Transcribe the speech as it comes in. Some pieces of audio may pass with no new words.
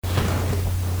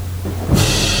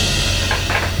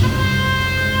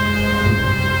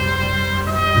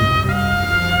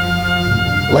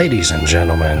Ladies and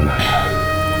gentlemen,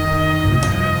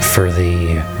 for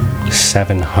the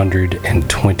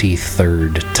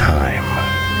 723rd time,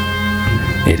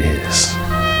 it is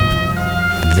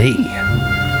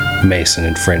the Mason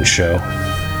and Friends Show,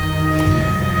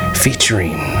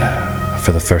 featuring,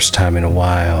 for the first time in a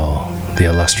while, the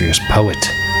illustrious poet,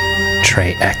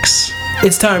 Trey X.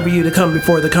 It's time for you to come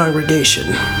before the congregation.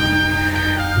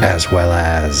 As well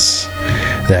as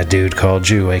that dude called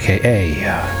Jew,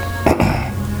 a.k.a.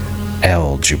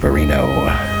 El Jubarino.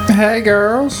 Hey,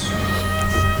 girls.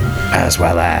 As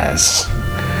well as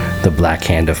the Black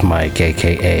Hand of Mike,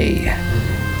 a.k.a.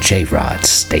 J-Rod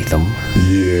Statham.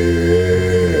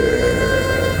 Yeah.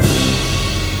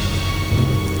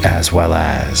 As well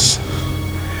as,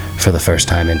 for the first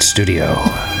time in studio,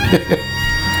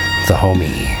 the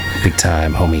homie, big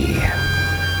time homie.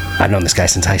 I've known this guy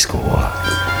since high school.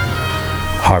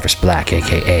 Harvest Black,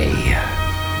 a.k.a.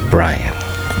 Brian.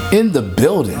 In the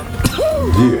building.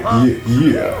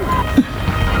 Yeah.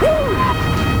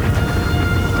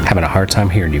 Having a hard time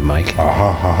hearing you, Mike.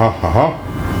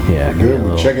 Yeah, Good.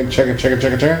 We're checking. Give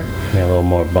me a little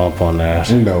more bump on that.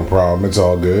 No problem. It's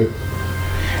all good.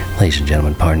 Ladies and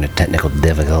gentlemen, pardon the technical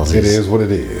difficulties. It is what it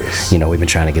is. You know, we've been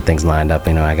trying to get things lined up.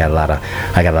 You know, I got a lot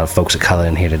of folks of color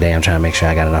in here today. I'm trying to make sure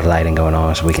I got enough lighting going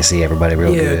on so we can see everybody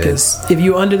real good. Yeah, because if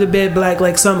you under the bed black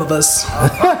like some of us.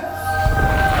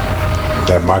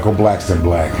 That Michael Blackston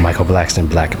black. Michael Blackston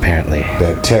Black, apparently.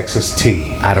 That Texas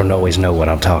tea. I don't always know what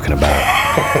I'm talking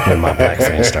about when my black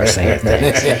friends start saying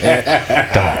things.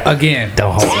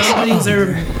 Don't hold this. Some things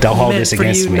are Don't hold meant this for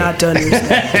against you me. not to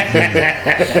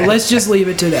understand. Let's just leave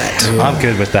it to that. I'm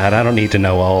good with that. I don't need to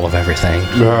know all of everything.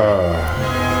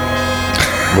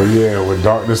 But yeah, when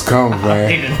darkness comes,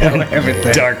 man.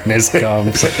 Everything. Darkness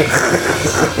comes.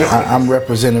 I'm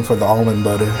representing for the almond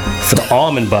butter. For the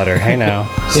almond butter, hey now.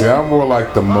 See, I'm more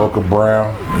like the mocha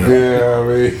brown. Yeah, I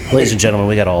mean. Ladies and gentlemen,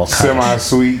 we got all kinds.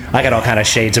 Semi-sweet. I got all kind of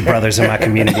shades of brothers in my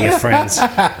community of friends.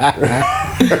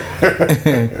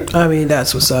 I mean,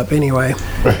 that's what's up anyway.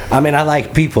 I mean, I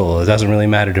like people. It doesn't really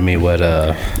matter to me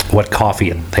what coffee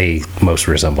they most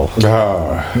resemble.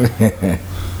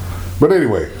 But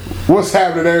anyway, what's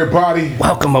happening, everybody?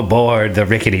 Welcome aboard the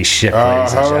rickety ship,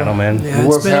 ladies and gentlemen. Yeah, it's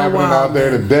What's been a happening while, out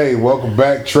there today? Welcome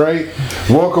back, Trey.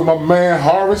 Welcome, my man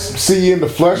Harvest. See you in the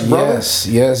flesh, brother. Yes,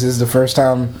 this is the first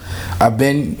time I've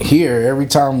been here. Every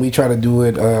time we try to do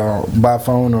it by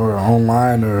phone or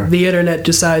online or The internet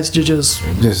decides to just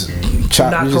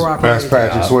chop. not we just- cooperate. That's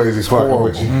Patrick Swayze fucking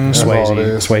with you. That's all it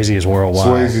is. Swayze is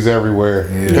worldwide. Swayze's everywhere.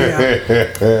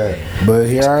 But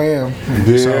here I am.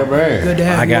 Yeah, man. Good to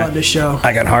have you on the show.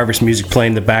 I got Harvest music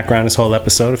playing in the background this whole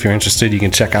episode. If you're interested, you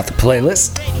can check out the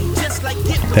playlist.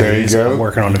 There it you is. go. I'm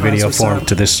working on the video That's what's form up.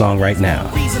 to this song right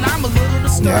now.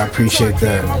 Yeah, I appreciate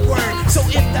that.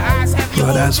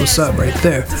 Well, that's what's up right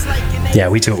there. Yeah,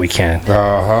 we do what we can.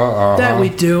 That we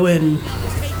do, and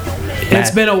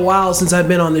it's been a while since I've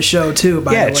been on the show too.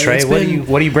 By Yeah, the way, Trey, It's what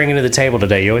been- are you bringing to the table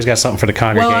today? You always got something for the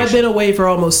congregation. Well, I've been away for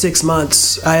almost 6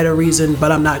 months. I had a reason,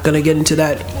 but I'm not going to get into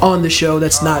that on the show.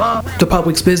 That's not the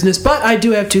public's business. But I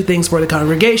do have two things for the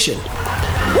congregation.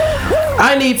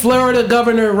 I need Florida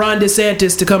Governor Ron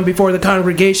DeSantis to come before the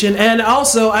congregation, and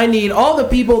also I need all the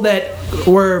people that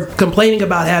were complaining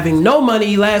about having no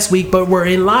money last week but were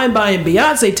in line buying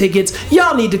Beyonce tickets.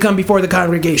 Y'all need to come before the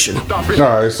congregation. All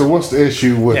right, so what's the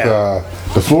issue with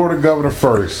the Florida governor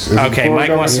first? Is it Okay, Florida Mike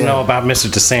governor? wants to know about Mr.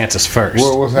 DeSantis first.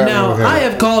 What's happening Now, with him? I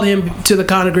have called him to the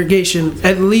congregation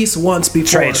at least once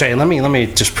before. Trey, let me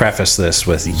just preface this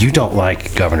with you don't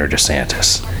like Governor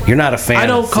DeSantis. You're not a fan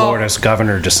of Florida's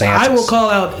Governor DeSantis. I will call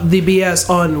out the BS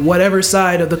on whatever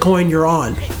side of the coin you're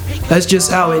on. That's just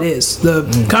how it is. The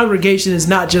congregation is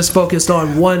not just focused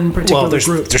on one particular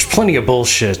group. There's plenty of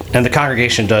bullshit, and the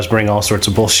congregation does bring all sorts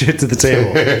of bullshit to the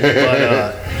table.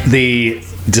 But the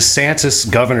DeSantis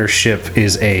governorship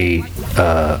is a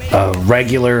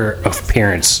regular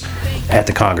appearance at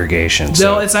the congregation.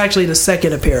 So No, it's actually the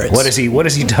second appearance. what has he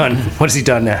done? What has he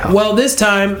done now? Well, this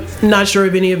time, not sure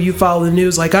if any of you follow the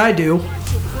news like I do,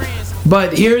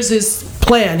 but here's his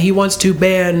plan. He wants to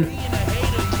ban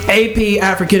AP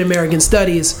African American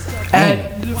Studies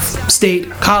at state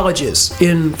colleges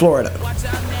in Florida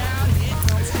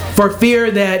for fear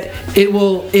that it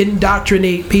will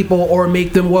indoctrinate people or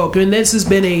make them woke. And this has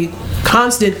been a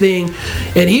constant thing,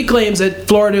 and he claims that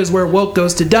Florida is where woke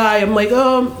goes to die. I'm like,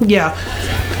 yeah.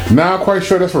 Now I'm quite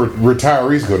sure that's where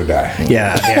retirees go to die.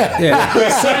 Yeah.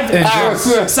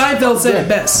 Seinfeld said it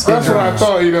best. That's what I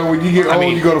thought. You know, when you get old,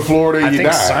 you go to Florida I and you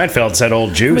think die. Seinfeld said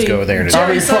old Jews go there to I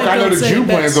die. mean, fuck, I know the Jew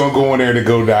plans on going there to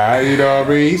go die. You know what I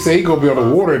mean? He said he gonna be on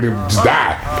the water and just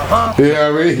die. You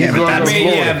know what I mean? He's going to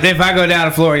Florida. Yeah, if I go down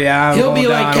to Florida, I'm He'll be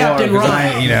gonna like die in Captain water 'cause Ron.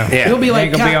 I ain't, you know, Yeah. He'll be like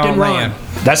ain't gonna be Captain on Ron. land.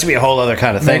 That's gonna be a whole other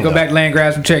kind of Then thing. go though. back land,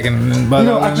 grab some chicken. You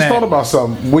know, I just thought about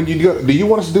something. When you go, do you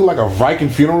want us to do like a Viking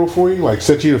funeral for you? Like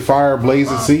set you to fire, blaze,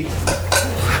 and see?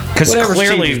 Because Whatever's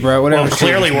clearly, cheapest, bro, whatever's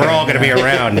clearly, cheapest. we're all going to be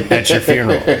around at your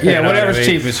funeral. Yeah, You know whatever's what I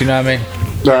mean? cheapest, you know what I mean?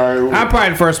 All right. I'm probably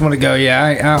the first one to go. Yeah,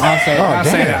 I'll say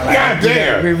that. Like, God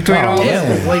damn. Between all Damn,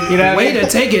 this, like, you know what I way mean? to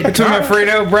take it. Between my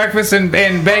Frito breakfast and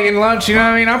bacon lunch, you know what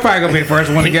I mean? I'm probably gonna be the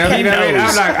first one to go. You know what I mean?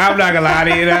 I'm not gonna lie to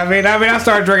you. You know what I mean? I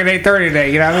started drinking 8:30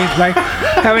 today. You know what I mean? Like,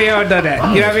 how many of y'all done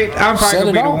that? You know what I mean? I'm probably Set gonna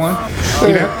it be the off. one.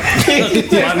 You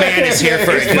know? My man is here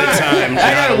for a good time,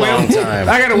 I not got a a long will. time.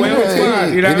 I got a will. It's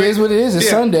fine. You know it what I mean? is what it is. It's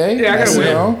Yeah. Sunday. Yeah, I got a You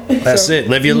will. know, That's it.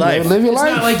 Live your life. live your It's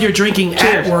life. not like you're drinking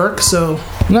at work, so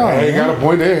No, I ain't got a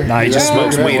point there. Nah, he just Yeah.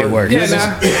 smokes weed at work. Yeah,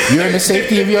 nah. you're in the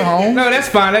safety of your home. No, that's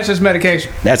fine. That's just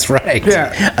medication. That's right.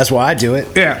 Yeah. That's why I do it.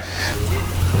 Yeah.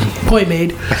 point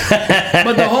made.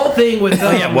 But the whole thing with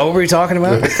Yeah, what were we talking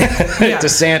about? Yeah.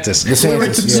 DeSantis. we were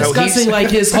Yeah. discussing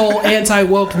like his whole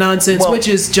anti-woke nonsense, Well- which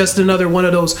is just another one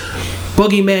of those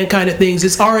boogeyman kind of things.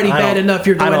 It's already I bad don't- enough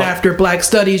you're I going don't- after black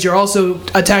studies. You're also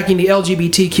attacking the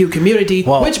LGBTQ community,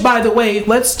 Well- which, by the way,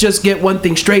 let's just get one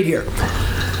thing straight here.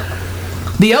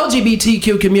 The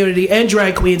LGBTQ community and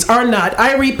drag queens are not,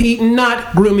 I repeat,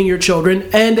 not grooming your children,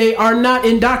 and they are not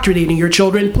indoctrinating your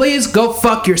children. Please go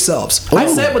fuck yourselves. I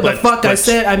said what the but- fuck I but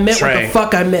said. I meant what Trey- the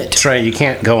fuck I meant. Trey, you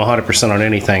can't go 100% on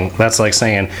anything. That's like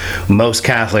saying most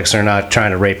Catholics are not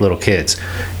trying to rape little kids.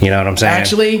 You know what I'm saying?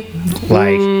 Actually,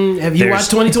 like, have you there's-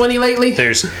 watched 2020 lately?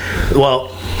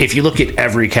 Well, if you look at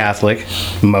every Catholic,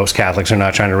 most Catholics are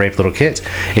not trying to rape little kids.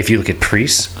 If you look at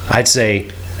priests, I'd say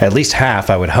at least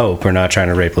half, I would hope, are not trying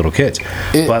to rape little kids.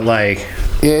 But like,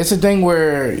 Yeah, it's a thing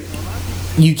where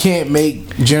you can't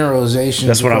make generalizations.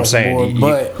 that's what I'm across the saying. board, You,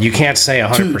 but you can't say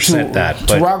 100% that. to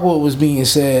But rock what was being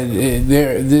said,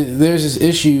 there's this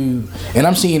issue, and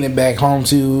I'm seeing it back home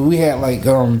too. We had like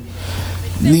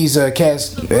these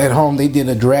cats at home. They did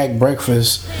a drag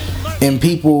breakfast, and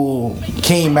people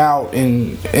came out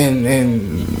and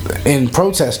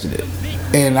protested it,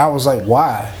 and I was like,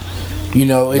 why? You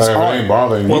know, it's Like, it art. ain't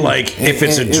bothering well, you. like if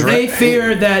it's a and- drag. They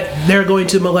fear that they're going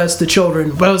to molest the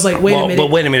children. But I was like, wait Well, a minute. but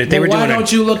wait a minute, they Well, were why doing a-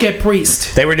 don't you look at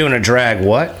priest? They were doing a drag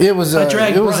what? It was A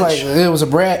drag it was brunch. like it was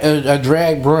a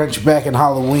drag brunch back in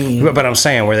Halloween. But I'm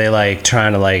saying, were they like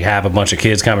trying to like have a bunch of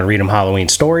kids come and read them Halloween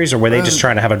stories, or were they just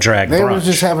trying to have a drag They brunch? was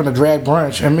just having a drag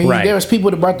brunch. I mean, Right. there was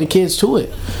people that brought the kids to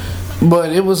it,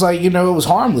 but it was like, you know, it was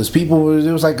harmless. People was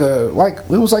it was like it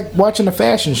was like watching a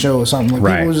fashion show or something. Like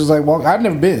Right. people was just like, well, I've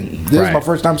never been. This is my Right.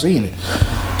 first time seeing it.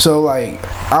 So like,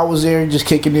 I was there just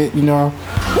kicking it, you know.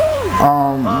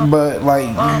 But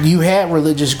like, you had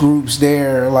religious groups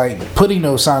there, like putting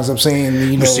those signs up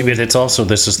saying, you know. See, but it's also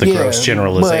this is the gross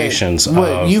generalizations But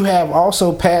of you have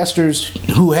also pastors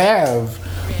who have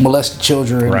molested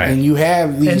children, Right. and you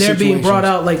have these And they're being situations. brought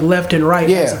out like left and right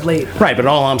as Yeah. of late. right. But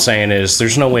all I'm saying is,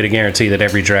 there's no way to guarantee that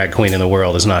every drag queen in the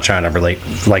world is not trying to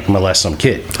molest some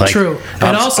kid. Like, True.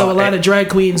 And also, a lot of drag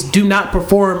queens do not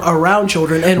perform around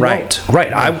children and right,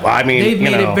 won't. right. I mean, They've you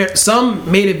made know,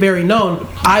 some made it very known.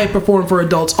 I perform for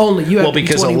adults only. You have well, to be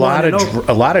because a 21 lot and of over.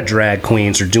 a lot of drag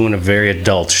queens are doing a very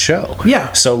adult show.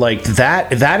 Yeah. So like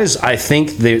that is, I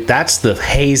think that's the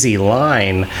hazy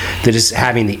line that is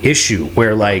having the issue,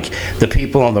 where like the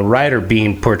people on the right are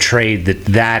being portrayed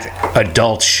that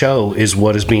adult show is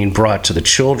what is being brought to the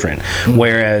children,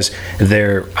 whereas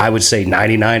I would say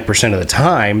 99% of the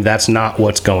time that's not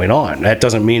what's going on. That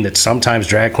doesn't mean that sometimes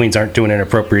drag queens aren't doing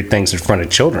inappropriate things in front of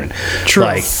children. True.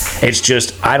 Like, it's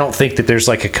just, I don't think that there's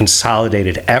like a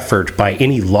consolidated effort by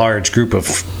any large group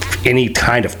of any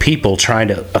kind of people trying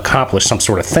to accomplish some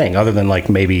sort of thing, other than like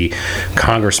maybe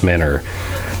congressmen or,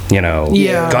 you know,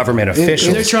 Yeah. government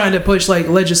officials. They're trying to push like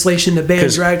legislation to ban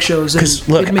drag shows, and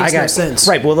look, it makes I got no sense.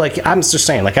 right. Well, like I'm just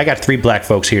saying, like I got 3 black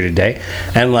folks here today,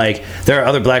 and like there are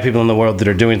other black people in the world that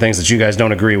are doing things that you guys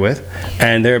don't agree with,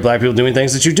 and there are black people doing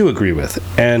things that you do agree with,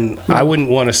 and I wouldn't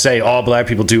want to say all black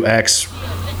people do X,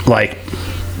 like,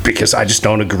 because I just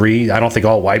don't agree. I don't think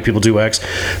all white people do X.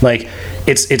 Like,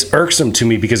 it's irksome to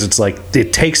me because it's like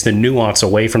it takes the nuance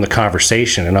away from the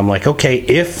conversation, and I'm like, okay,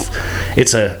 if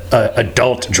it's a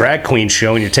adult drag queen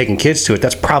show and you're taking kids to it,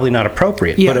 that's probably not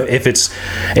appropriate. Yeah. But if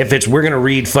it's we're gonna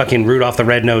read fucking Rudolph the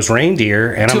Red-Nosed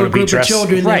Reindeer and I'm To a gonna be group of dressed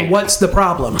children, right, then what's the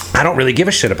problem? I don't really give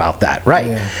a shit about that, right?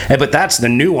 Yeah. But that's the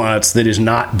nuance that is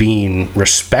not being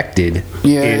respected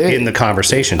Yeah, in the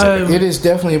conversations. of it. It is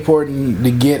definitely important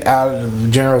to get out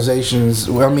of generalizations.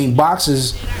 I mean,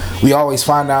 boxes, we always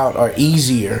find out, are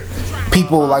easier.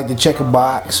 People like to check a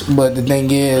box, but the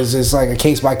thing is, it's like a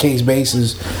case-by-case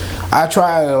basis. I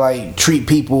try to like treat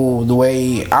people the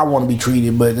way I want to be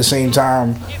treated, but at the same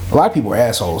time, a lot of people are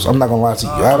assholes. I'm not gonna lie to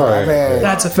you. I've had,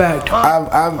 That's a fact.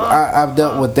 I've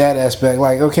dealt with that aspect.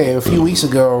 Like, okay, a few weeks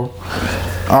ago,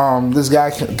 this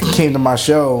guy came to my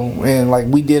show, and like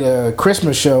we did a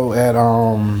Christmas show at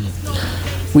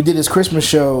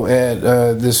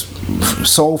this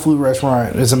soul food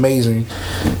restaurant. It's amazing.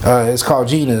 It's called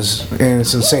Gina's, and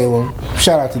it's in Salem.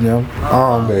 Shout out to them.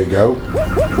 There you go.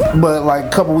 But like a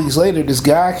couple weeks later, this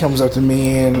guy comes up to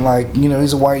me, and like, you know,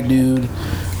 he's a white dude,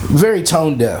 very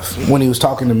tone deaf when he was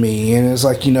talking to me, and it's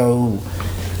like, you know,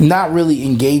 not really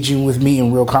engaging with me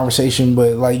in real conversation,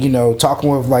 but like, you know, talking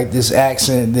with like this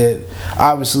accent that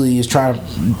obviously is trying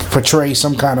to portray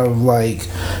some kind of like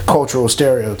cultural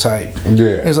stereotype.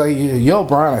 Yeah. It's like, yo,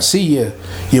 Brian, I see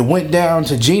you went down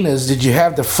to Gina's. Did you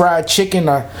have the fried chicken?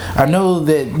 I know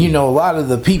that, you know, a lot of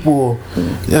the people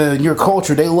in your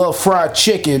culture, they love fried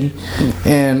chicken.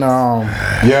 And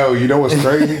Yo, you know what's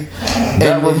crazy?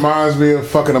 That reminds me of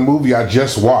fucking a movie I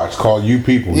just watched called You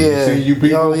People. yeah, You see You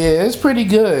People? oh yeah, it's pretty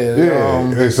good.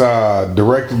 Yeah, it's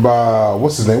directed by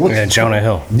what's his name? Jonah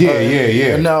Hill.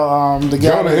 Yeah. No, the guy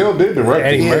Jonah Hill did direct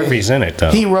Eddie it. Murphy's in it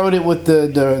though. He wrote it with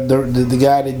the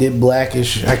guy that did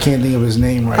Blackish. I can't think of his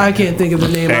name right I can't think of the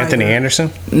name. Anthony either. Anderson.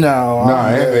 now. No, Nah,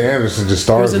 Anthony Anderson just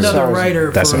There's stars. in it. another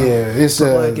writer. That's for, it. yeah, it's for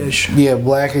Blackish. Yeah,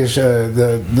 Blackish,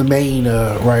 the main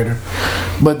writer.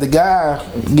 But the guy,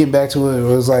 getting back to it,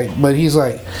 was like, but he's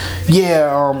like,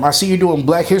 yeah, I see you're doing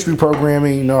Black History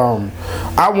programming.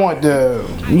 I want to,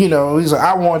 you know, he's like,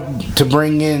 I want to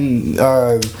bring in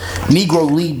Negro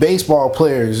League baseball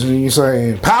players. And he's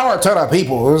saying, power to the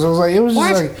people. It was like, it was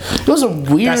just like, it was a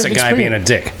weird. That's a guy experience. being a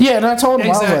dick. Yeah, and I told him,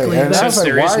 Exactly. I was like, and I Since was like,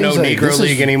 there why is no He's like, Negro this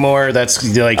League is, anymore,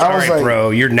 that's like, I all was right, like- bro,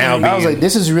 you're now I was being like,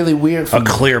 this is really weird for a me.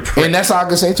 clear prick. And that's all I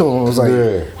could say to him. I was like,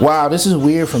 Yeah. wow, this is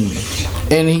weird for me.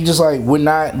 And he just like would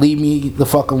not leave me the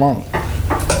fuck alone.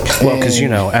 Well, because, you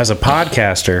know, as a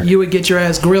podcaster, You would get your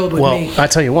ass grilled with well, me. I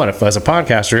tell you what, if as a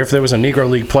podcaster, if there was a Negro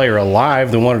League player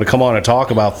alive that wanted to come on and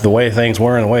talk about the way things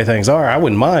were and the way things are, I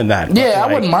wouldn't mind that. Yeah, But, I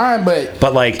like, wouldn't mind,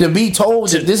 but like, to be told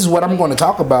that this is what I'm going to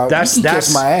talk about, That's you can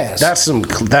kiss my ass.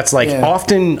 That's like Yeah.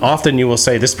 often you will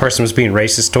say this person was being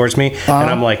racist towards me, and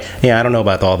I'm like, yeah, I don't know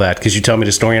about all that because you tell me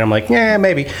the story, and I'm like, yeah,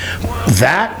 maybe.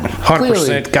 That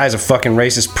 100% guy's a fucking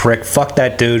racist prick. Fuck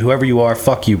that dude. Whoever you are,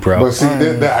 fuck you, bro. But see,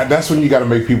 that's when you got to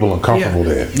make people uncomfortable.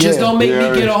 Yeah. Then. Just Yeah. don't make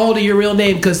Yeah. me get a hold of your real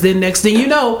name, because then next thing you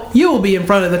know, you will be in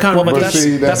front of the Well, but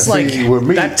conversation. that's see, like with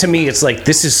me- that to me. It's like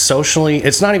this is socially.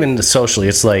 It's not even socially.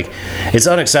 It's like it's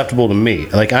unacceptable to me.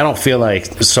 Like I don't feel like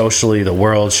socially the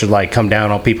world should like come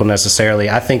down on people necessarily.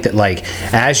 I think that like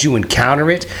as you encounter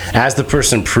it, as the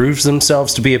person proves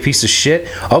themselves to be a piece of shit,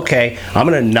 okay, I'm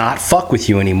gonna not fuck with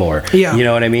you anymore. Yeah. You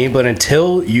know what I mean? But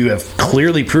until you have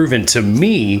clearly proven to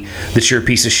me that you're a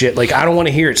piece of shit, like I don't want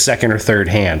to hear it second or third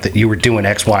hand that you were doing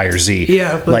X, Y, or Z.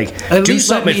 Yeah, but like at do least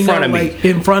let something me in front know, of me. like,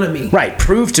 in front of me. Right,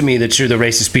 prove to me that you're the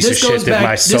racist piece of shit that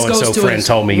my so-and-so friend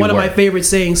told me you one were. of my favorite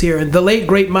sayings here, and the late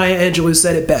great Maya Angelou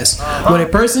said it best. When a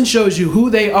person shows you who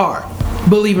they are,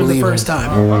 believe them the first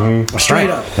time. Straight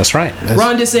up. That's right.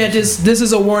 Ron DeSantis, this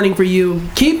is a warning for you.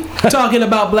 Keep talking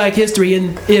about Black history,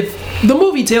 and if the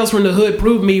movie Tales from the Hood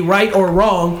proved me right or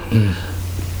wrong,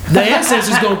 the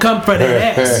ancestors gonna come for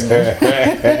that ass.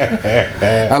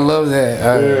 I love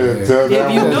that. If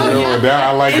you know,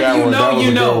 I like that one. That was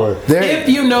a good one. If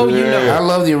you know, you I know.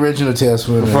 love the original Tales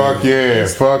from the Fuck yeah,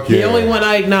 fuck yeah. The only one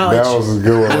I acknowledge. That was a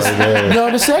good one right there.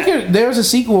 No, the second there's a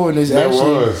sequel and it's There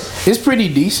actually was. it's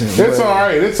pretty decent. It's but- all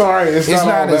right. It's all right. It's not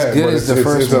not all as bad, good but as the it's,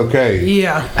 first it's one. okay.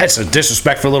 Yeah. That's a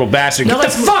disrespectful little bastard. No,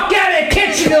 Get the let's- fuck out of the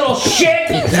kitchen, you little shit!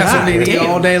 That's what they do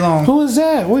all day long. Who is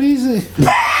that? What is it?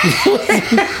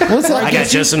 What's I got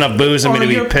just enough booze in me to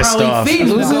be pissed off.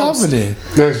 What's happening?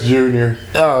 That's Junior.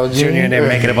 Oh, Junior and they're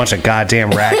making a bunch of goddamn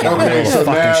racket in the Okay, middle so of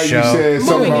the now fucking you show. said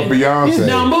something about Beyonce.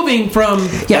 Now moving from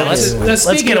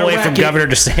Let's get away from Governor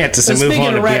DeSantis and move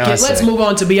on to Beyonce. Let's move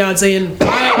on to Beyonce, and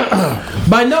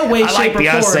by no way, I like shape, or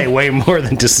Beyonce form. way more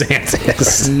than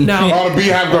DeSantis. Now, All the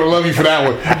Beehive gonna love you for that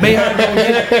one.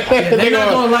 they're not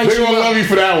gonna light They're you gonna up. love you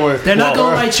for that one. They're not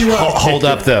gonna light you up. Hold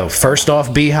up though. First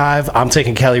off, Beehive, I'm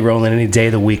taking Kelly Rowland any day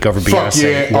of the week over Fuck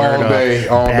Beyonce. yeah, all Word up. day,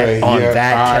 all Bet day. on Yeah,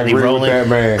 that, I Kelly agree with Rowland. that,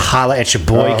 man. Holla at your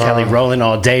boy, Kelly Rowland,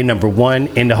 all day. Number one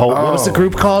in the whole. What was the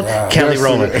group called? Kelly Yes,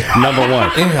 Rowland. Number one.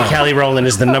 Kelly Rowland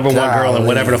is the number one girl in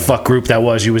whatever the fuck group that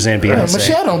was you was in. Beyonce.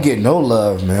 Michelle don't get no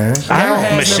love, man. I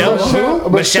don't. Michelle who?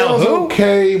 Michelle Michelle's who?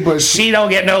 okay, but She don't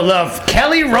get no love.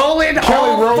 Kelly Rowland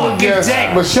all Rowland, fucking yes.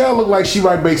 day. Michelle look like she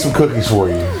might bake some cookies for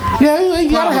you. Yeah, you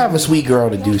gotta have a sweet girl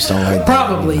to do something like that.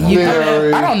 Probably, you gotta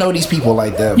have, I don't know these people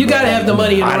like that. you gotta have the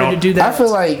money in order to do that. I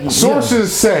feel like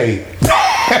Sources say.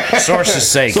 Sources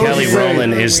say Sources Kelly say-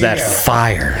 Rowland is that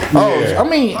fire. I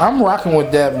mean, I'm rocking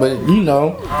with that, but you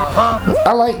know,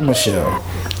 I like Michelle.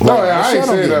 No, yeah, I Michelle ain't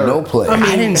don't say get that. no play.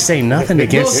 I didn't say nothing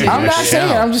against I'm not Michelle.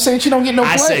 saying. I'm just saying she don't get no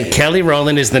play. I said Kelly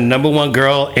Rowland is the number one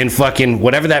girl in fucking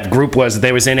whatever that group was that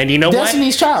they was in, and you know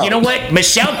Destiny's what? Child. You know what?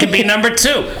 Michelle could be number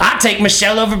two. I take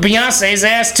Michelle over Beyonce's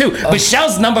ass too.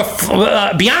 Michelle's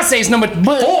Beyonce's number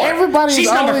But four. everybody's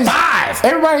She's number always, 5.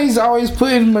 Everybody's always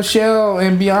putting Michelle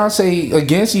and Beyonce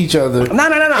against each other. No.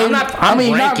 And, I'm not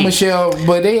ranking. Michelle,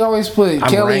 but they always put I'm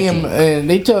Kelly ranking. and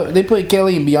they put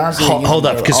Kelly and Beyonce. Hold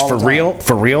up, against because each other all for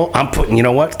the time. real, I'm putting. You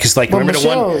know what? Because like But remember the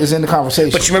Michelle one. is in the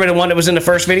conversation. But you remember the one that was in the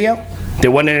first video? There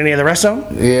wasn't any of the rest of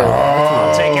them. yeah.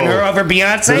 I'm taking her over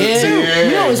Beyonce Yeah. too.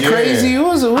 You know what's yeah. crazy?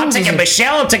 I'm taking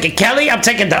Michelle. I'm taking Kelly. I'm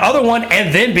taking the other one,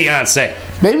 and then Beyonce.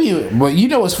 Maybe, but you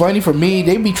know what's funny for me?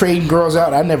 They be trading girls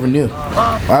out. I never knew.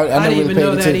 I never didn't even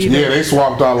know that attention. either. Yeah, they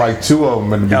swapped out like 2 of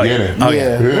them in the Oh, yeah. beginning. Oh,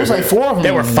 Yeah, yeah. it was like 4 of them.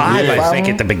 There were 5, Yeah. I think,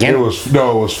 at the beginning. It was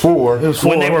 4. It was 4.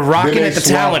 When they were rocking Then at they the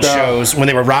talent swapped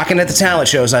out.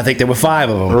 shows, I think there were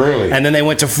 5 of them. Really? And then they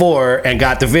went to 4 and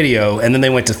got the video, and then they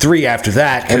went to 3 after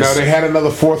that. And 'cause- now they had another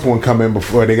 4th one come in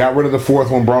before. They got rid of the 4th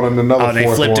one, brought in another 4th Oh,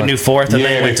 they flipped a one. new 4th, and Yeah,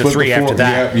 they went to flipped 3 the after 4th.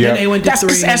 that. Yep, Then they went to That's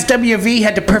because 3. SWV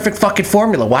had the perfect fucking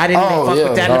formula. Why didn't they Oh, fuck yeah.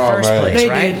 with that in the Oh, first man. place, They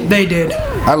right? did. They did.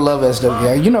 I love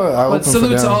SWV. You know, I But opened for salute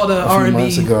them to all the a few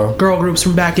months R&B ago. girl groups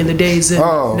from back in the days and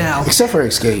Oh, now. except for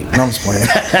Escape. No, I'm just playing.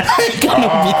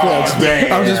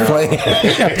 damn. I'm just playing.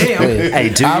 Damn. Hey,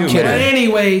 do I'm you, kidding. But man?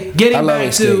 anyway, I getting love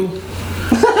back to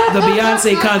the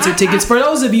Beyonce concert tickets. For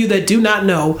those of you that do not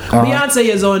know, Beyonce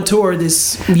is on tour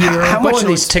this year. How much Going are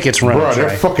these on- tickets run? Bro, they're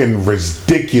Trey? fucking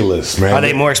ridiculous, man. Are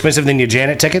they more expensive than your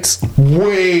Janet tickets?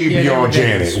 Way they're beyond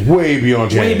ridiculous. Janet. Way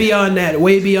beyond Janet. Way beyond that.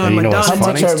 Way beyond You know what's Madonna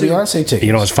How much funny? are tickets too. Beyonce tickets?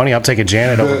 You know what's funny? I'm taking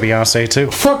Janet over Beyonce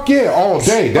too. Fuck yeah, all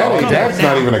day. That's on not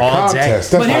now. even a All day.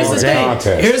 contest. That's But not here's even the a thing.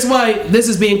 contest. Here's why this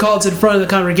is being called to the front of the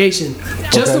congregation.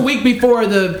 Just Okay. a week before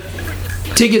the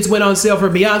tickets went on sale for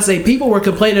Beyonce, people were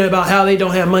complaining about how they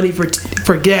don't have money for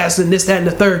gas and this, that, and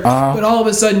the third. But all of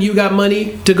a sudden, you got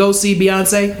money to go see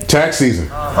Beyonce. Tax season.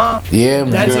 Yeah,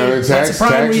 man. That's a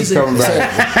prime tax is reason. coming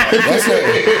back.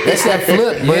 That's that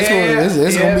flip, but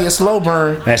it's gonna be a slow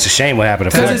burn. That's a shame what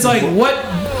happened to Because Flip. it's like, what?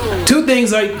 2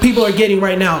 things like people are getting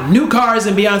right now: new cars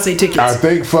and Beyonce tickets. I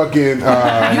think fucking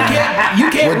you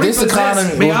can't With this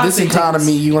repossess Beyonce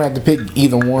economy, you gonna have to pick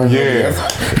either one. yeah.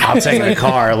 I'm taking a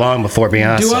car long before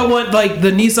Beyonce. Do I want like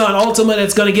the Nissan Altima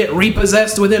that's going to get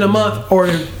repossessed within a month, or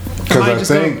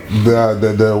Because I think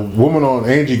the woman on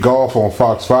Angie Golf on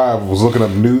Fox 5 was looking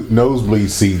up new nosebleed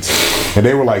seats, and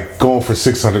they were like going for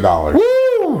 $600.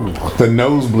 Woo! The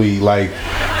nosebleed, like,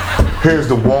 here's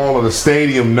the wall of the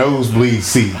stadium nosebleed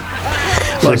seat.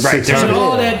 Like, right, there's And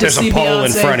all that to there's a see pole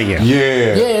in Beyonce. front of you.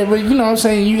 Yeah. Yeah, but you know what I'm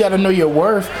saying? You got to know your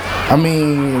worth. I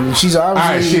mean, she's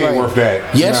obviously she ain't like, worth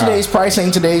that. Yesterday's price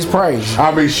ain't today's price.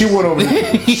 I mean, she went over.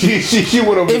 she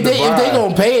went over If to they Dubai.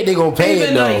 gonna pay it, they gonna pay Even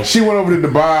it though. like- She went over to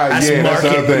Dubai. That's yeah, that's the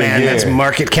market, other thing. man. Yeah. That's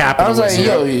market I was like,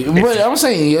 capitalism. yo, but I'm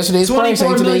saying yesterday's price $24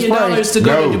 ain't today's million price. to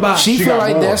go No. to Dubai. She She feel got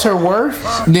like more. that's her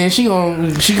worth, then she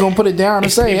gonna put it down and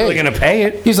If say, people are hey. gonna pay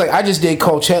it, He's like, I just did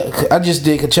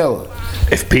Coachella.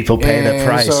 if people pay the And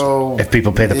price, so- if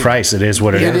people pay the price, it is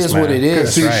what it is. It is what man. it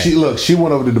is. See, right. she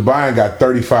went over to Dubai and got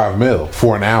 35 mil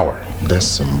for an hour. That's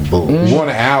some bull. 1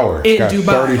 hour In got Dubai.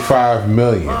 35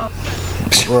 million.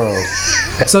 bro.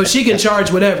 So she can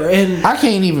charge whatever. And I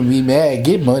can't even be mad.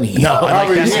 Get money. No, like I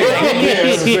mean, that's the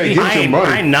thing. get I your ain't, money.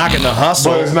 I ain't knocking the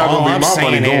hustle. But it's not All gonna be I'm my money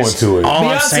saying going is- to it. All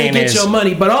I'm Beyonce saying gets is, your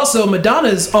money, but also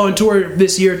Madonna's on tour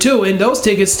this year too, and those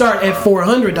tickets start at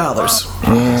 $400.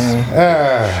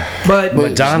 But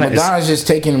Madonna's just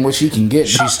taking what she can get.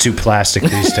 she's too plastic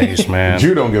these days, man.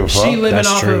 You don't give a fuck. she living That's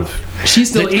off true. of. She's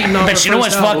still eating off. But her you know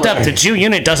what's first fucked album. up? The Jew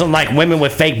unit doesn't like women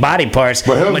with fake body parts.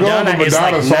 But he'll go Madonna to is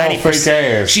like Madonna's all 90%. fake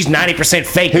ass. She's 90%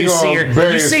 fake. He You see her. gonna bury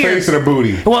You his see face her. in her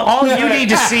booty. Well, all you need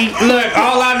to see. Look,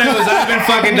 all I know is I've been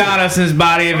fucking Donna since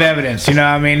Body of Evidence. You know what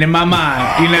I mean? In my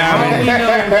mind, you know what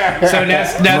I mean? So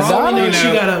that's All we you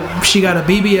know, know. she got a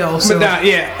BBL. So Madonna,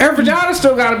 yeah, her vagina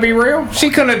still got to be real.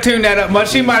 She couldn't have tuned that up much.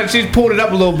 She might have just pulled it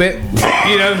up a little bit.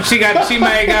 You know, she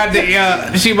might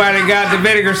have got the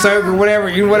vinegar soak or whatever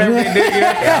they do. You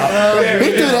know?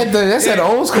 He threw that. That's that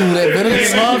old school. That vinegar.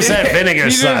 He loves that vinegar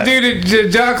You stuff. just do the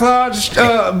John Claude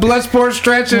blood sport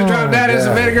stretch and drop that in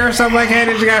some vinegar or something like that.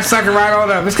 And you gotta suck it right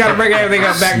on up. It's gotta bring everything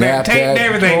up back there, Snap tape and that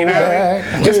everything. You know what I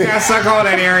mean? Just gotta suck all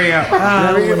that area up.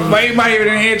 But you might even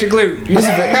enhance your glute. You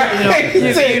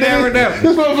never know.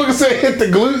 This motherfucker said hit the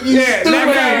glute. You Yeah, stupid that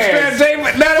kind of ass.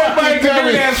 stretch. Not everybody can do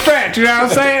dummy. that stretch. You know what I'm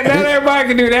saying? Not everybody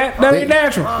can do that. That ain't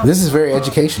natural. This is very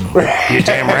educational. You're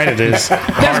damn right it is.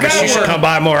 Harvest, gotta you should work. come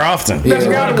by more often. That's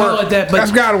Yeah. gotta Call work. it that, but-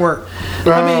 That's gotta work.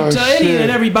 I mean, to any shit.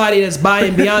 and everybody that's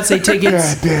buying Beyonce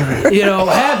tickets, you know,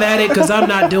 have at it because I'm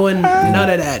not doing none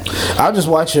of that. I'll just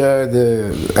watch I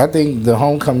think the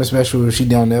Homecoming special. She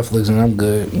did on Netflix, and I'm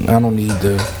good. I don't need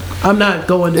the. I'm not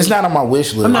going to. It's not on my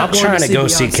wish list. I'm not I'm going trying to to see go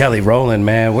see Beyonce. Kelly Rowland,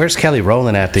 man. Where's Kelly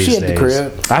Rowland at these She at days? the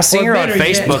crib. I see Or her on better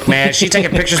yet- Facebook, man. She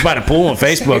taking pictures by the pool on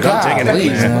Facebook. I'm taking it,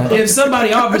 Please, man. man. If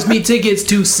somebody offers me tickets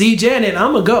to see Janet,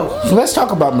 I'm going to go. Let's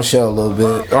talk about Michelle a little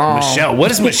bit. Michelle,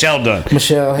 what has Michelle done?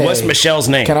 Michelle, hey. What's Michelle's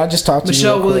name? Can I just talk to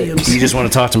Michelle you real quick? Williams. You just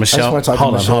want to talk to Michelle? wanna talk to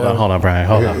hold Michelle. on, Brian.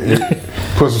 Hold on.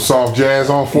 Put some soft jazz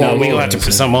on for No, him. we gonna have to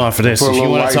put something on for this. Put a If you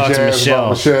little want light to talk to jazz Michelle, about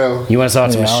Michelle. you want to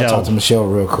talk to Yeah, I'll Michelle. talk to Michelle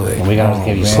real quick. We gotta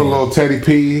give you Put a little Teddy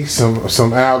P,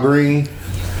 some Al Green.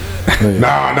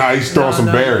 Nah, he's throwing some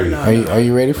berry. Are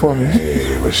you ready for me?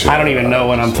 I don't even know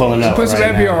what I'm pulling up. Put some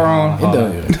right NPR now. on. Hold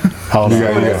on.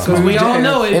 Because we all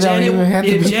know It if don't even have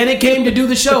to If be- Janet came to do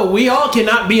the show, we all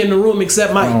cannot be in the room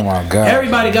except Mike. Oh, my God.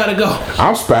 Everybody got to go.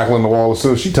 I'm spackling the wall as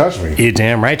soon as she touched me. You're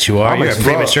damn right you are. I'm You're a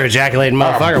explode. premature ejaculating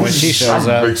motherfucker when she shows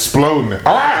I'm up. exploding. Look,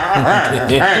 I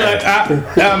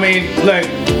mean, look.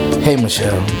 Hey,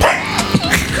 Michelle.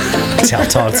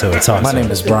 Talk to her. My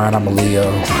name is Brian. I'm a Leo,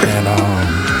 and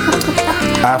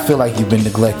I feel like you've been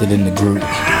neglected in the group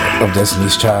of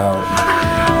Destiny's Child.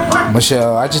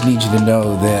 Michelle, I just need you to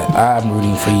know that I'm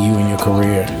rooting for you and your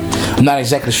career. I'm not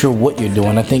exactly sure what you're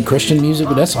doing. I think Christian music,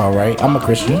 but that's all right. I'm a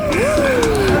Christian.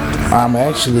 I'm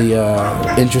actually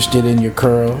interested in your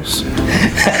curls,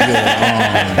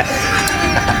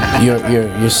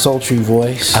 your sultry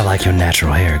voice, I like your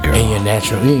natural hair, and girl. your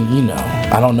natural. You know,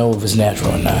 I don't know if it's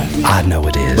natural or not. I know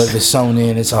it But if is. it's sewn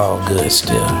in, it's all good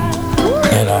still.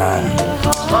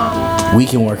 And we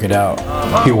can work it out.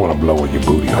 He want to blow in your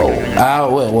booty hole.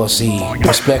 Well, see,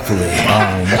 respectfully.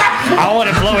 I want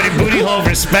to blow it in booty hole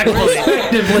respectfully.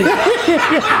 Effectively.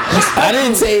 I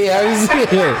didn't say I was.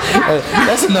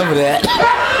 That's enough of that.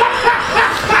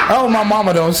 Oh, my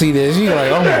mama don't see this. She's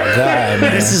like, oh my God,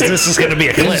 man. This is gonna be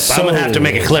a clip. It's I'm gonna have to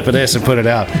make a clip of this and put it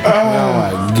out. Oh my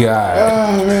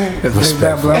God.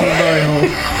 Respectfully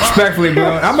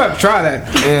blown. I'm about to try that.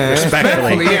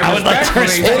 Respectfully, Yeah, I would like to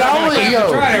respectfully. It always,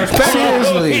 yo, Try it respectfully.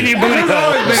 seriously. Eating booty It's hole.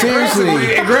 always been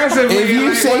Seriously. aggressively. If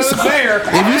you say well, so- there.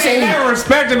 if you say- I ain't never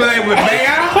respected, but they would may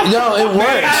I? No, it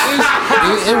works.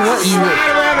 It works.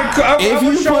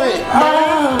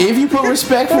 If you put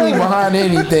respectfully behind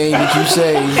anything that you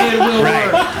say, It will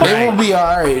work. it will be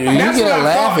all right. You That's get what a I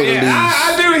laugh thought. at Yeah, least.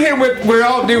 I do hear with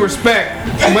all due respect,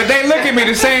 but they look at me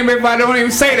the same if I don't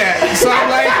even say that. So I'm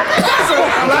like, a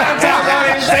lot of times I don't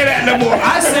even say that no more.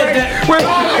 I said that. With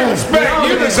all due respect,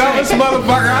 you the dumbest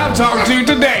motherfucker I'm talking to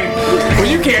today. Well,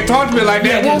 you can't talk to me like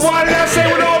that. Well, why did I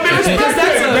say with all due respect, Because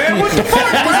that's a- man? What the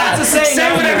fuck? That's a saying.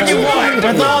 Say whatever you want.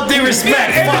 With all due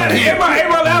respect, fuck you. Am I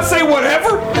allowed to say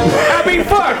whatever? I mean,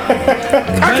 fuck.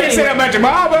 I can't say that about your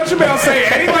mom, but I should be able to say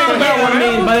anything Well, about yeah, I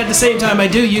whatever. mean, but at the same time, I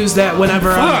do use that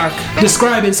whenever I'm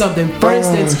describing something. For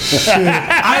instance,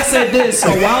 I said this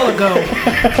a while ago.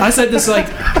 I said this like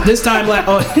this time,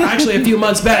 actually a few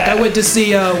months back. I went to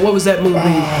see what was that movie?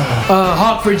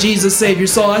 Hawk for Jesus Save Your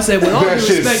Soul. I said, with all That due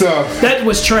shit respect, sucked. that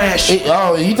was trash. You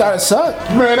thought it sucked?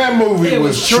 Man, that movie It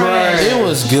was was trash. trash. It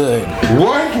was good.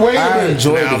 What? Wait a I minute.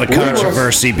 enjoyed Now the it.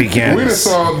 controversy begins. We just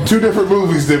saw 2 different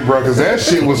movies then, bro, because that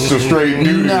shit was so straight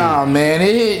new. Nah, man,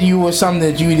 it hit you with something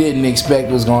that you didn't expect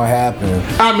was gonna happen.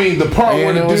 I mean, the part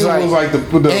where the dude was like the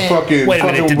fucking. Wait a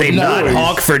minute, did they not boys.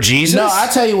 honk for Jesus? No, I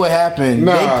tell you what happened.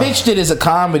 Nah. They pitched it as a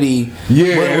comedy,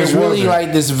 Yeah, but it was it really wasn't.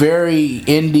 like this very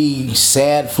indie,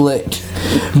 sad flick.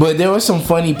 But there was some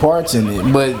funny parts in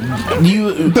it. But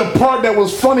The part that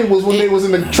was funny was when they was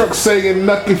in the truck saying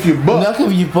 "Nuck if you buck." Knuck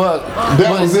if you buck.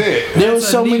 That was it. There was It's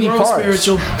a so many Negro parts.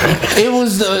 spiritual. It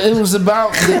was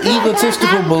about the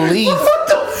egotistical belief. What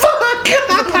the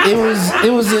fuck? It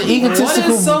was an What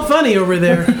egotistical. is so funny over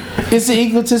there? It's the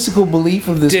egotistical belief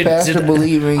of this pastor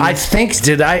believing. I think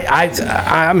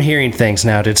I'm hearing things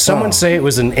now. Did someone say it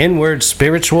was an inward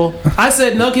spiritual? I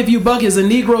said Nuck if you buck is a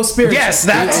Negro spiritual. Yes,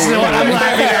 that's what I'm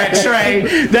laughing at,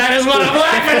 Trey. That is what I'm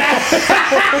laughing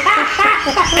at.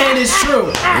 And it's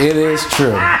true. It is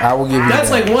true. I will give you That's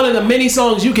that. like one of the many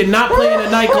songs you cannot play in a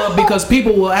nightclub because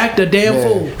people will act a damn Yeah.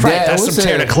 fool. Right, that's what's some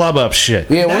tear that? the club up shit.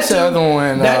 Yeah, what's the too. other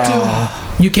one? That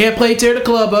too. You can't play Tear the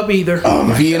Club Up either.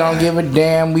 If you don't give a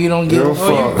damn, we don't give a Give a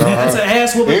fuck. fuck. That's an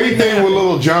ass whooping. Anything with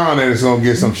Little John in it's gonna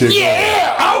get some shit.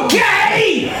 Yeah,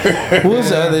 okay. What's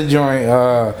the other joint?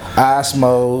 I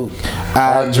smoke,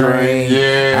 I drink,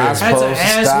 yeah. I'm That's an supposed to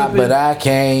ass stop, whooping. but I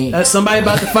can't. That's somebody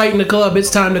about to fight in the club.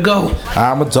 It's time to go.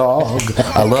 I'm a dog.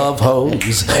 I love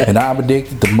hoes, and I'm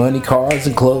addicted to money, cars,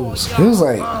 and clothes. It was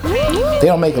like they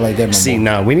don't make it like that no See, more.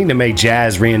 no, we need to make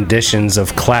jazz renditions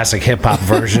of classic hip hop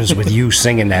versions with you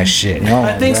singing that shit. Oh,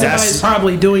 I think man. somebody's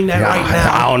probably doing that right I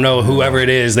now. don't know whoever it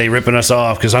is. They ripping us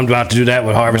off because I'm about to do that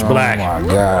with Harvest Black. Oh my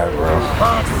god,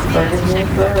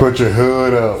 bro. Put your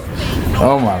hood up.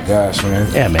 Oh my gosh,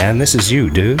 man. Yeah, man, this is you,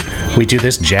 dude. We do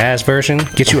this jazz version.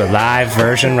 Get you a live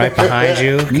version right behind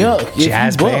you. No, if you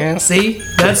jazz book. band. See?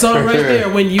 That song right there.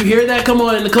 When you hear that come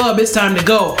on in the club, it's time to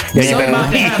go. Yeah, Something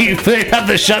about to happen. you have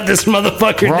to shut this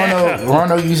motherfucker down.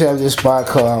 Rono used to have this spot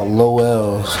called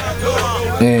Lowell's,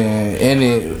 and in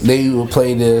it they would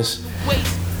play this,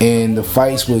 and the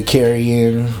fights would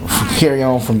carry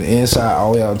on from the inside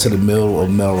all the way out to the middle of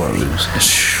Melrose,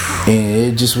 and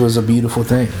it just was a beautiful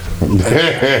thing.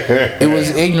 It was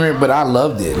ignorant, but I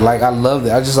loved it. Like I loved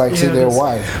it. I just like sit there and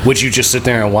watch. Would you just sit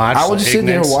there and watch? I would just sit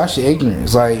there and watch the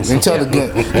ignorance, like until the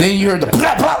gun. Then you heard the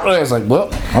plop, plop. I was like, well,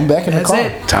 I'm back in the That's car.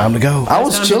 it. Time to go. I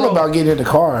was time to chill roll. about getting in the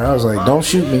car. I was like, don't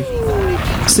shoot me.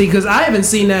 See, because I haven't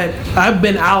seen that. I've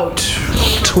been out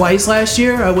twice last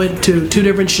year. I went to 2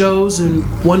 different shows in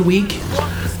 1 week,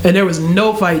 and there was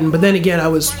no fighting. But then again, I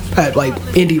was at like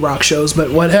indie rock shows,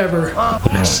 but whatever.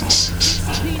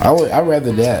 I'd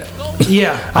rather that.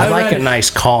 Yeah, I like read a it. nice,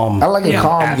 calm I like a Yeah.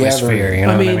 calm atmosphere. gathering. You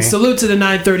know I what mean, I mean? salute to the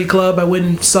 930 Club. I went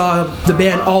and saw the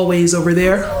band Always over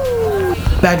there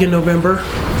back in November.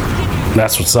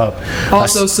 That's what's up.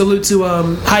 Also, salute to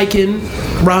Hikin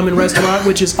Ramen Restaurant,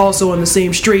 which is also on the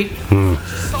same street.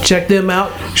 Check them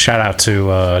out. Shout out to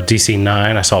DC9.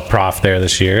 I saw Prof there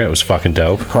this year. It was fucking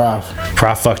dope. Prof.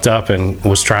 Prof fucked up and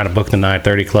was trying to book the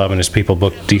 930 Club, and his people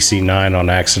booked DC9 on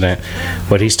accident.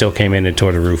 But he still came in and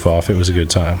tore the roof off. It was a good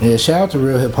time. Yeah, shout out to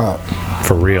Real Hip Hop.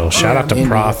 For real. Shout out to Indie.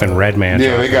 Prof and Redman.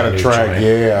 Yeah, they got a track.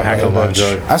 Yeah, I Pack a heard that lunch.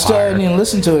 joint. I still haven't even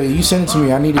listened to it. You sent it to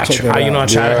me. I need to check it out. You know, I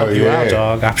try to help you Yeah, out, yeah.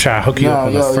 dog. I'm trying to hook you up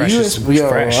with the freshest.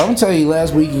 Fresh. I'm gonna tell you,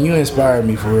 last week you inspired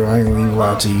me for real. I ain't gonna even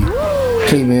lie to you.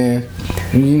 Came in,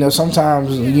 and, you know,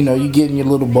 sometimes you know you get in your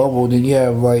little bubble, then you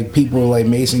have like people like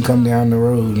Mason come down the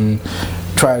road and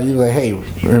try to like, hey,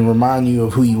 and remind you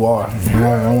of who you are. And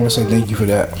I want to say thank you for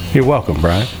that. You're welcome,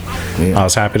 Brian. Yeah. I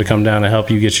was happy to come down and help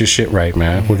you get your shit right,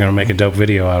 man. We're gonna make a dope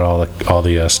video out of all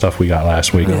the stuff we got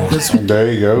last week.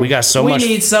 There you go. We got so we much.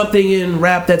 need something in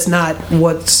rap that's not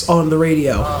what's on the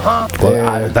radio.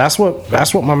 Yeah. That's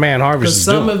what my man Harvest Because is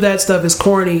some doing. of that stuff is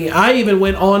corny. I even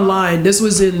went online. This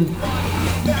was in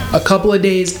a couple of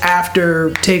days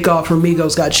after Takeoff from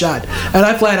Migos got shot. And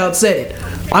I flat out said it.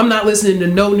 I'm not listening to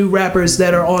no new rappers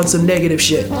that are on some negative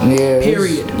shit. Yeah,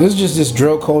 Period. It's just this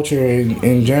drill culture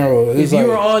in general. It's If you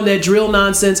like, are on that drill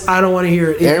nonsense, I don't want to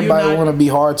hear it. If you're everybody not- want to be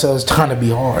hard till it's time to be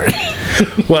hard.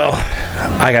 Well,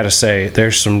 I gotta say,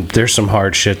 there's some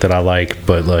hard shit that I like,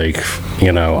 but like,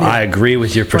 you know, I agree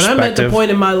with your When I'm at the perspective.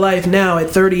 point in my life now at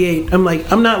 38, I'm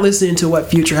like, I'm not listening to what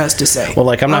Future has to say. Well,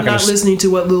 like, I'm not gonna listening to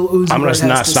what Lil Uzi I'm Vert has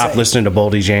gonna not to stop say. listening to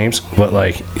Boldy James, but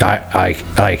like,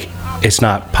 I it's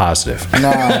not positive.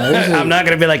 I'm not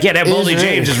gonna be like, yeah, that It's Boldy really-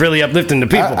 James is really uplifting the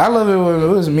people. I love it when it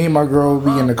was me and my girl would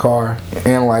be in the car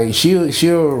and like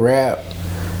she'll rap.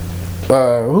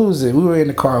 Who was it? We were in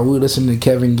the car. We were listening to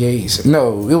Kevin Gates.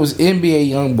 No, it was NBA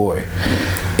YoungBoy,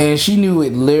 and she knew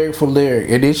it lyric for lyric.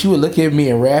 And then she would look at me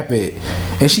and rap it,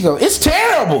 and she go, "It's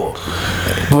terrible."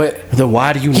 But Then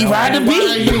why do you he know? ride the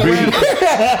beat.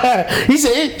 He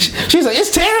said, she's like,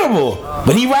 it's terrible,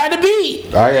 but he ride the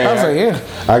beat. I was like, yeah.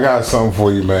 I got something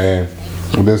for you, man.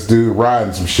 This dude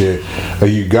riding some shit, a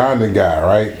Ugandan guy,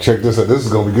 right? Check this out. This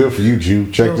is gonna be good for you, Jew.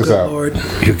 Check this good out. Lord.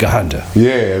 Uganda.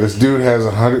 Yeah, this dude has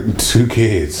 102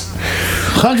 kids.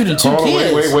 102 Hold on,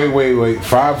 kids. wait.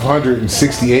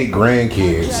 568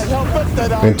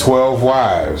 grandkids and 12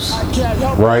 wives,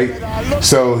 right?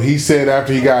 So he said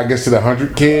after he got, I guess, to the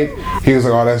 100 kid, he was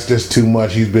like, "Oh, that's just too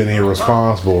much. He's been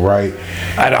irresponsible, right?"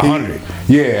 At 100.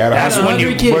 Yeah, at That's 100. when you.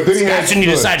 100 kids. But then he had That's when you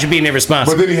decide you're being But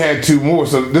irresponsible. then he had 2 more,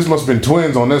 so this must have been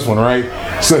twins on this one, right?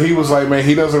 So he was like, man,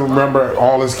 he doesn't remember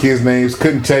all his kids' names,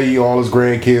 couldn't tell you all his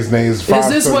grandkids' names. Is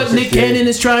this what Nick Cannon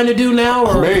is trying to do now?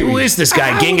 Or Maybe. Who is this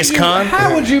guy? Genghis Khan?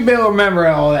 How would you be able to remember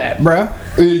all that, bro?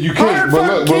 You can't,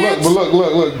 but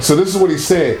look. So this is what he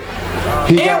said.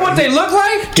 He And what they look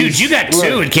like? Dude, you got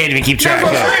 2 and can't even keep track That's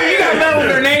of what I'm it. saying. You gotta know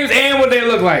their names and what they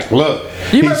look like. Look.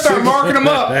 You better he's start 60 marking them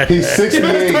up. He's You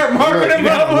better 68. start marking Look, them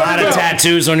up. A lot of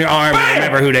tattoos on your arm. You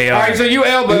remember who they All are. right, so you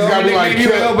elbow. He's got to be like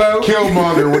you elbow.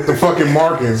 Killmonger with the fucking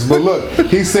markings. But look,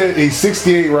 he said he's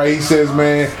 68, right? He says,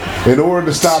 man, in order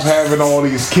to stop having all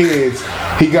these kids,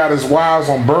 he got his wives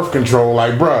on birth control.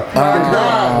 Like,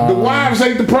 bruh, the wives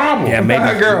ain't the problem. Yeah,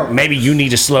 maybe you need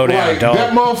to slow down, Like, dog.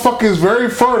 that motherfucker is very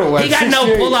fertile. He got no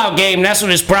pullout game. That's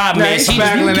what his problem Yeah, is. he's He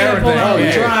just- battling can't pull everything. out the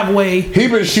Yeah. driveway? He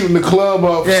been shooting the club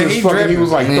up Yeah, since he fucking he dripping.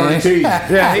 was like 13.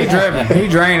 Yeah, he dripping. He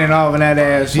draining off in that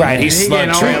ass. Right, he's He slug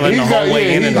getting on- trailing the whole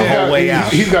way in and the whole way out.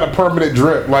 He's got a permanent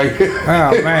drip. Like,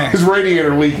 man. his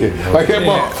radiator leaking. Like, that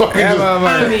motherfucker That just...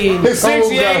 motherfucker. I mean, His whole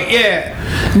 68,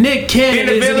 yeah. Nick Cannon In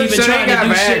the isn't village, even so they trying to got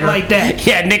do shit Viagra. like that.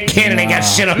 Yeah, Nick Cannon ain't got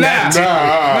shit on that.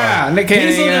 Nah, Nick Cannon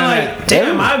He's ain't looking on like, that.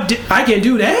 damn, I can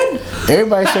do that?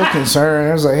 Everybody's so concerned.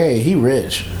 I was like, hey, he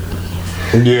rich.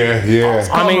 Yeah.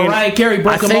 I mean, Mariah Carey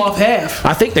broke him off half.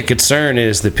 I think the concern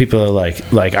is that people are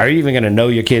like, are you even going to know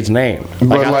your kid's name?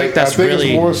 But I think that's really.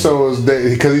 it's more so is that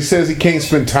because he says he can't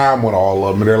spend time with all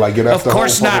of them, and they're like, yeah, that's Of the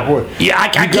course whole not. fucking point. Yeah, I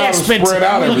You can't got 'em spend- spread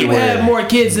out Look, you everywhere. have more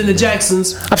kids than the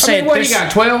Jacksons. I'm saying What there's- you got,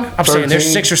 12? I'm saying there's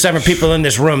 13. 6 or 7 people in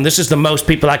this room. This is the most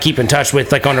people I keep in touch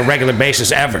with, like on a regular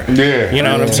basis ever. Yeah. You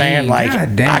know what I'm saying? Like,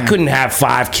 God damn. I couldn't have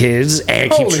 5 kids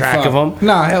and keep Holy track fuck. of them.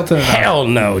 Nah, hell to the no. Hell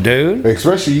no, dude.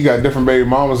 Especially you got different baby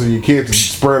mamas and your kids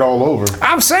spread all over.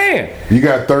 I'm saying. You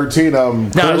got 13 of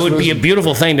them. No, it would be a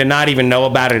beautiful thing to not even know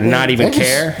about it and not even That just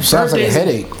care. Sounds like a Birthdays-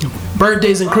 headache.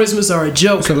 Birthdays and Christmas are a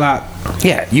joke. It's a lot.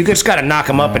 Yeah, you just got to knock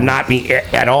them up and not be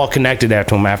at all connected to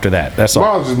them after that. That's all. Might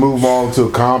as well just move on to a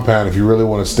compound if you really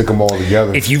want to stick them all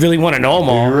together. If you really want to know them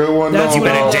you all, really want to That's you what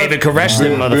better all- David Koresh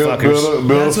them motherfuckers.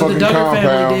 build That's a what the fucking Duggar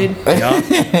family compound.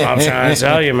 did. Yup. I'm trying to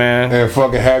tell you, man. And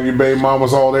fucking have your baby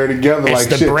mamas all there together It's like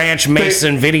the shit. Branch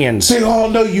Mason Vidians. They all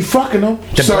know you fucking them.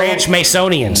 The Branch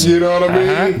Masonians. You know what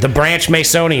I mean? The Branch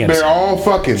Masonians. They're all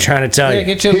fucking. Trying to tell Yeah, you.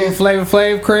 get your little Flavor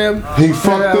Flav crib. He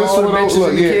fucked this all the one bitches over. Look,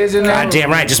 and the yeah. kids in there. God damn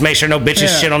right. Just make sure no bitches Yeah.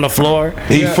 shit on the floor.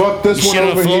 He fucked this You one shit on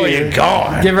over the floor, here. you're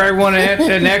gone. Give everyone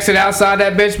an exit outside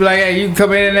that bitch. Be like, hey, you can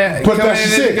come in and that. But Come that's in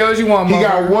just and it. go as you want, He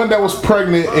got motherfucker. one that was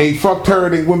pregnant and he fucked her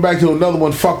and he went back to another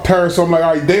one, fucked her. So I'm like,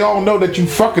 all right, they all know that you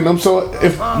fucking them. So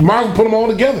if might as well put them all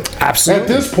together. Absolutely. At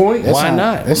this point, Why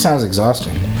not? That sounds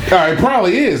exhausting. it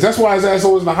probably is. That's why his ass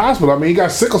was in the hospital. I mean, he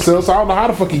got sickle cell, so I don't know how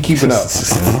the fuck he keep it up.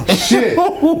 Shit,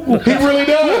 he really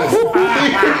does.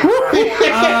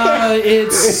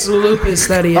 It's lupus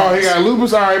that he Oh, has. he got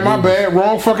lupus. All right, my bad.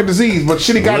 Wrong fucking disease. But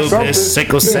shit, he got something. Lupus,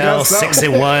 sickle He cell, got something. 6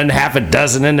 in 1, half a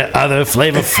dozen in the other.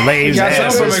 Flavor Flav's got some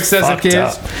ass from is excessive fucked kids.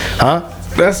 up. Huh?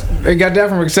 They got that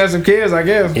from excessive kids, I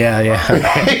guess. Yeah.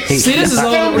 See, this is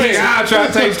all the Hey, reason. I'll try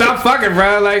to tell you, stop fucking,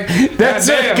 bro. Like, That's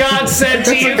what goddamn. God said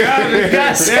to you.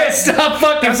 God said, stop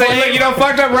fucking I'm saying, look, playing. you don't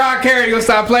fucked up Rock Carey. You gonna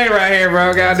stop playing right here,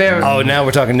 bro. Goddamn. Oh, now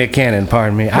we're talking Nick Cannon.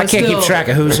 Pardon me. I But can't keep still- track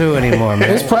of who's who anymore, man.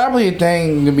 It's probably a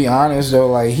thing, to be honest, though.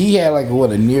 Like, he had, like,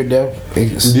 what, a near-death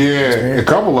Yeah, a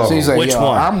couple of So he's them. like, Which yo,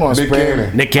 one? I'm going to Nick spread,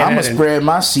 Cannon. Nick Cannon I'm going to and- spread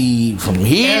my seed from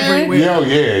here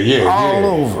Everywhere. yeah. all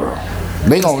over.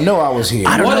 They going to know I was here.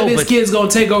 I don't One know, of his but, kids gonna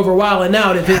take over Wildin'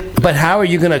 Out if it. but how are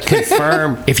you going to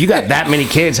confirm if you got that many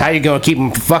kids? How are you going to keep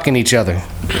them fucking each other?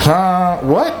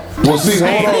 What? Well, see,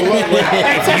 hold on, look.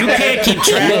 If you can't keep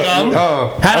track of them,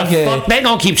 how the okay. fuck they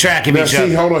gonna keep track of Now, each see,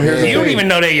 other? hold on. Here's the You don't thing. even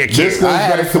know they're your This kids. goes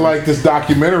back to like this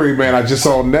documentary, man. I just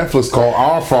saw on Netflix called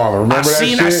Our Father. Remember I've that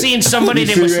seen shit? I seen somebody You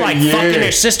that see was like Yeah. fucking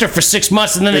their sister for 6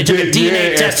 months, and then they It took a did,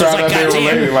 DNA yeah, test. and I was like, found out they were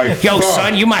goddamn, related, like, yo, fuck.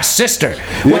 son, you my sister.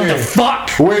 What Yeah. the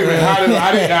fuck? Wait a minute, how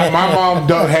I didn't. My mom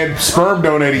had sperm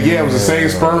donated. Yeah, it was the same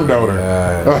sperm donor.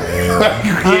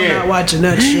 I'm not watching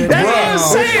that shit. Bro,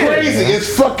 it's crazy.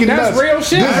 It's fucking That's nuts. real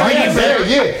shit. This Are dude- you better-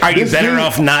 yeah. Are you This better dude-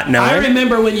 off not I knowing?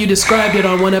 remember when you described it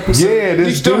on one episode. Yeah, this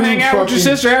You still dude hang out with your fucking-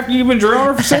 sister after you've been drawing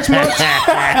her for 6 months?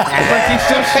 Like you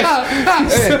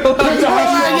still Depends on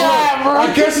how strong-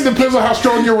 I guess it depends on how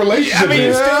strong your relationship I mean, you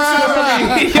is. still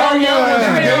How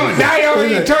young? now y'all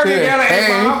eat turkey together. Hey,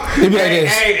 Hey, mom. it'd be like this.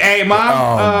 Hey,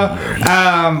 mom.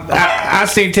 I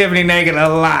seen Tiffany naked a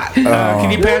lot.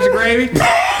 Can you pass the gravy?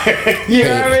 You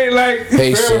know what I mean? Like,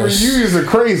 Hey, Family sis. reunions are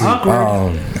crazy.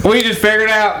 we just figured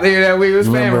out, you know, we was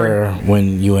family. Remember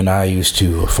when you and I used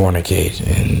to fornicate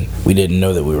and we didn't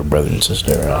know that we were brother and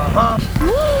sister?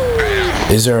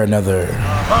 Is there another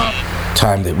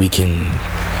time that we can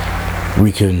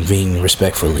reconvene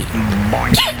respectfully?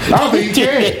 I don't think you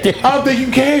can. I don't think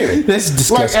you can. That's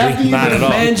disgusting. Like after you've Not been, at all.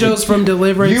 Banjos from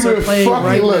Deliverance you've are been playing fucking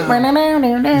right look,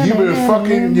 now. you've been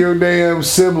fucking your damn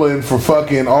sibling for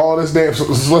fucking all this damn. So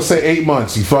let's say 8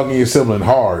 months. You fucking your sibling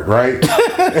hard, right?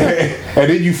 And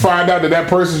then you find out that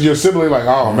person's your sibling. Like,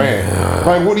 oh man,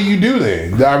 like what do you do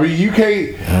then? I mean, you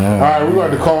can't. All right, we're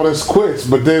going to call this quits.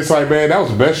 But then it's like, man, that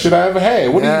was the best shit I ever had.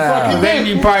 What do you fucking Then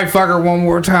do? you probably fuck her one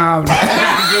more time.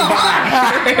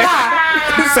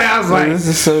 Sounds like This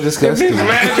is so disgusting.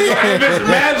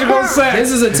 magical sex.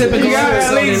 This is a typical You gotta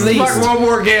episode at least at fuck least. one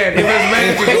more again if it's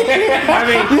magical. I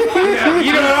mean,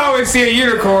 you don't always see a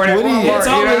unicorn at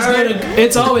Walmart.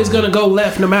 It's always gonna go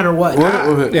left no matter what.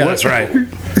 Yeah, that's right.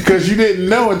 Because you didn't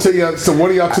know until y'all. So one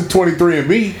of y'all took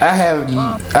 23andMe. I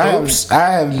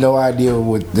have no idea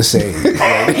what to say.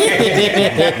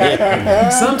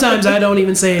 Sometimes I don't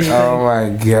even say anything. Oh my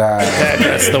god.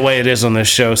 That's the way it is on this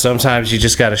show. Sometimes you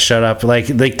just got to shut up. Like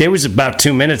there was about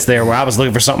 2 minutes there where I was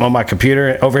looking for something on my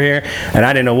computer over here, and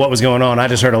I didn't know what was going on. I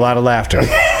just heard a lot of laughter.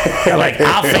 Like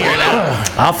I'll figure it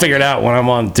out. I'll figure it out when I'm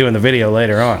on doing the video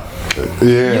later on.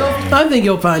 Yeah. I think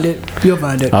you'll find it. You'll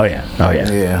find it. Oh yeah. Oh yeah.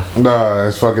 Yeah. No,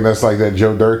 that's fucking. That's like that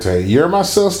Joe Dirte. You're my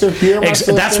sister. You're my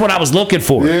sister. That's what I was looking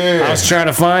for. Yeah. I was trying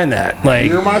to find that. Like,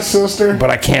 You're my sister. but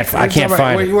I can't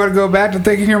find Wait, it. you want to go back to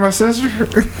thinking you're my sister?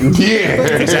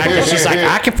 Yeah. Exactly. She's like,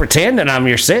 I can pretend that I'm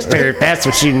your sister if that's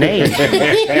what you need.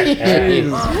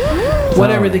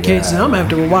 Whatever the case is, I'm gonna have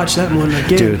to watch that one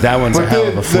again. Dude, that one's a hell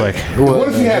of a flick. What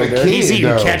if you had a kid? He's eating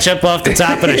though? ketchup off the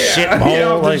top of the shit bowl.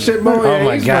 Oh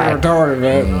my god. Retarded,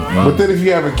 man. But then if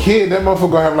you have a kid, that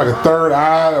motherfucker gonna have like a third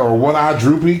eye or one eye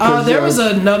droopy. There was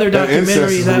another that incest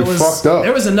documentary is that really was. fucked up.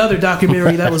 There was another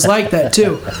documentary that was like that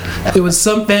too. It was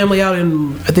some family out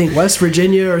in I think West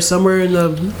Virginia or somewhere in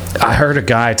the. I heard a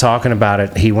guy talking about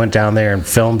it. He went down there and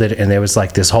filmed it, and there was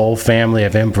like this whole family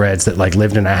of inbreds that like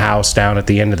lived in a house down at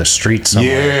the end of the street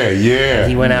somewhere. Yeah.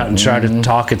 He went out and started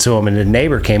talking to him, and the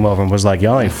neighbor came over and was like,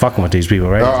 "Y'all ain't fucking with these people,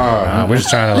 right?" Nah, we're just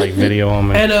trying to like video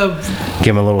them and And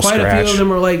give them a little quite a scratch. few of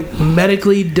them are like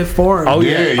medically deformed. Oh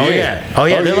yeah, Yeah, oh yeah. yeah, oh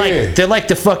yeah. Oh, They're yeah. like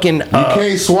the fucking. You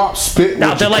can't swap spit. No,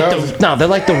 with they're your like cousin. they're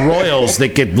like the royals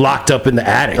that get locked up in the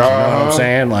attic. You know what I'm Uh-huh.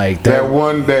 saying? Like That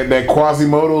one, that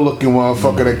Quasimodo looking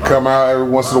motherfucker that come out every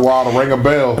once in a while to ring a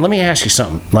bell. Let me ask you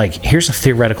something. Like, here's a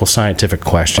theoretical scientific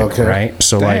question, Okay. right?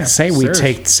 So, Damn, like,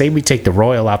 say we take the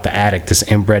royal out the attic, this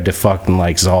inbred to fucking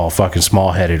like is all fucking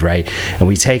small headed, right? And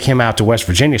we take him out to West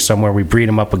Virginia somewhere. We breed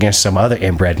him up against some other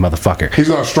inbred motherfucker. He's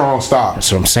gonna strong stop.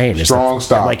 That's what I'm saying. Strong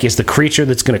stop. Like, is the creature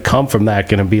that's going to come from that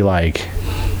going to be like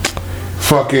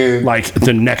Fucking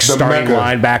the next The starting Mecca.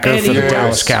 linebacker for the Yes.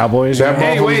 Dallas Cowboys? That you know?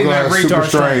 motherfucker's Anyways, gonna that have super retard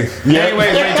strength. strength. Anyways,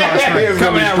 retard He's strength. gonna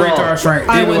Coming be out strong. retard strength.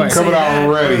 I Either way. wouldn't say Coming out that,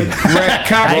 already. Red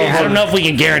cock I don't know if we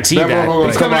can guarantee That that. motherfucker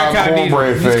but- come out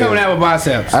cornbread He's coming fed. out with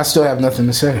biceps. I still have nothing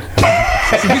to say.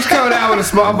 He's coming out with a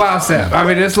small bicep. I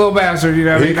mean, this little bastard, you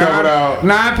know. He coming out-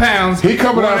 9 pounds. He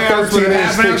coming out 1 ounce 13 with a inch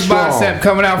half an ounce thick strong. bicep,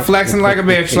 coming out flexing like a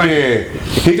bitch. Like, Yeah,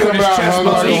 he doing coming his out chest hung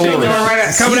muscles. like He's a doing horse. right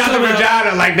out- coming out the coming out-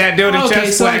 vagina like that, doing the Okay,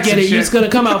 chest so I flex get and it. shit. He's gonna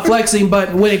come out flexing,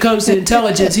 but when it comes to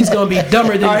intelligence, he's gonna be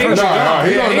dumber than Oh, he you. was- No, he Yeah,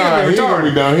 ain't he gonna gonna be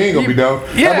be done. He ain't gonna be done.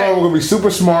 Yeah. That motherfucker gonna be super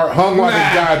smart, hung like Nah.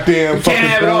 a goddamn You fucking can't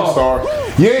have it porn all. star.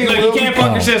 Yeah, he Look, will. you can't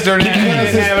fuck your sister and Because have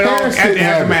his it all parents at the didn't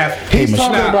have it. aftermath. He's Hey,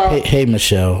 talking Michelle. about. Hey,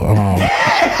 Michelle.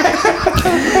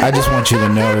 I just want you to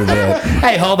know that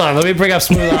Hey, hold on. Let me bring up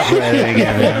Smooth Operator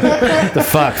again. Man. The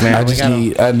fuck, man. I We just gotta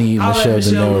need I'll let Michelle to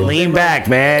Michelle know. lean back,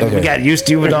 man. Okay. We got used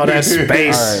to you with all that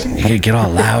space. You gotta get all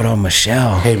loud on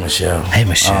Michelle. Hey, Michelle. Hey,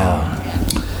 Michelle.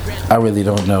 I really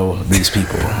don't know these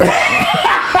people.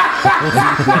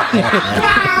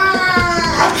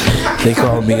 They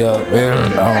called me up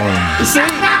and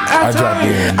I dropped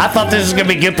in. I thought this was gonna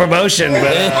be good promotion,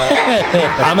 but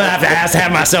I'm gonna have to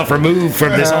have myself removed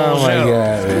from this whole Oh my show.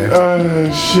 god, man.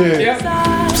 Oh shit. Yep.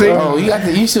 See? Oh, you got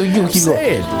the, you still you can keep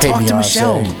Say going. it. Talk to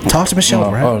Michelle. Talk to Michelle,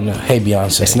 No, right? oh no, hey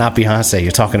Beyonce. It's not Beyonce.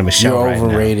 You're talking to Michelle You're right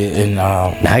overrated, and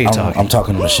Now you're talking. I'm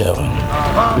talking to Michelle.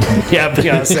 now. Yeah,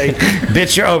 Beyonce.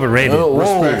 Bitch, you're overrated.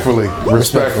 Respectfully.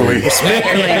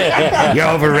 You're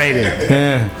overrated.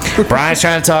 Brian's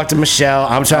trying to talk to Michelle.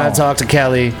 I'm trying to talk to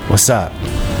Kelly. What's up?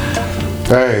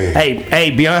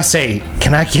 Hey, Beyonce,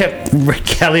 can I get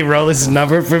Kelly Rowland's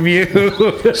number from you?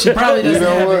 She probably You doesn't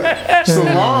know have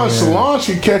it. what? Solange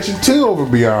can catch it too over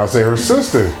Beyonce, her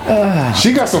sister.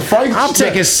 She got some fights. I'm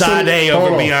taking Sade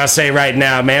over Beyonce right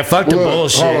now, man. Fuck the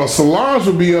bullshit. Hold on. Solange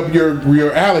would be up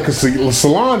your alley because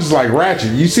Solange is like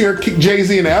ratchet. You see her kick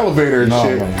Jay-Z in the elevator and Oh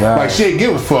shit. my God. Like she ain't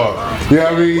give a fuck. You know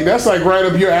what I mean? That's like right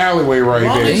up your alleyway right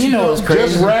Long there. as You know it's crazy.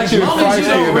 Just ratchet and As long as you feisty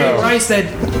don't rate enough. Rice,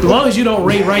 as long as you don't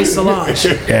rate Rice Solange.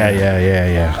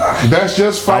 Yeah. That's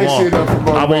just feisty won't- enough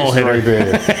for I won't hit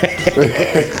motivation her. right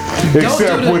there.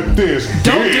 Except do with this.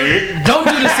 Don't dick. do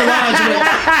the Solange with.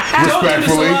 Don't do the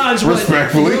Solange with.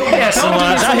 Respectfully. Yeah, Don't do the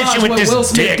Solange, I'll hit you Solange with what this Will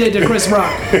Smith dick. did to Chris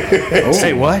Rock.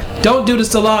 Say what? Don't do the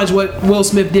Solange what Will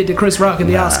Smith did to Chris Rock in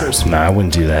the Oscars. Nah, I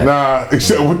wouldn't do that. Nah,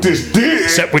 except with this dick.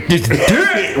 Except with this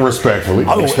dick. Respectfully.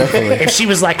 If she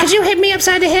was like, could you hit me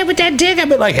upside the head with that dick? I'd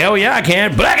be like, hell yeah, I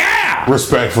can. Black out!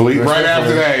 Respectfully. Right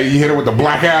after that, you hit her with the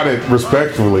blackout at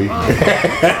respectfully.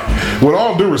 With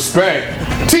all due respect,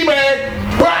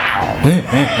 T-Bag, wow!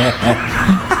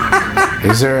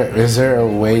 Is there a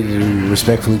way to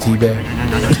respectfully teabag?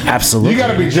 Absolutely. You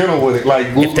gotta be gentle with it, like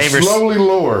slowly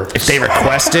lower. If they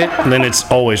request it, then it's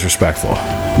always respectful.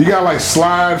 You gotta like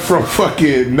slide from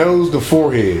fucking nose to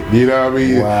forehead. You know what I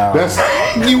mean? Wow. That's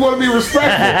you want to be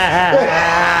respectful.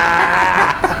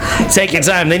 Take your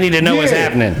time. They need to know what's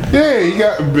happening. Yeah, you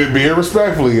got be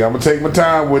respectfully. I'm gonna take my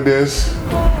time with this.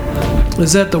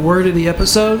 Is that the word of the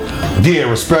episode? Yeah,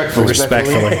 respectfully.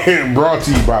 Respectfully. Brought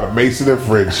to you by the Mason and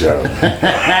Fred Show.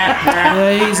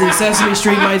 Yeah, easy. Sesame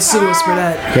Street might sue us for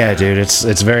that. Yeah, dude, it's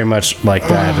very much like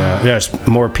that. It's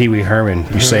more Pee Wee Herman.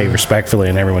 You say respectfully,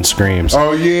 and everyone screams.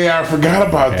 Oh yeah, I forgot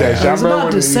about that. I was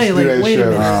about to say, like, wait a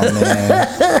minute. Oh man!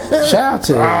 Shout out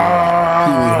to Pee Wee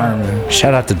Herman.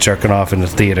 Shout out to jerking off in the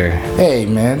theater. Hey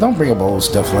man, don't bring up old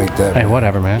stuff like that. Hey,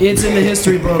 whatever, man. It's in the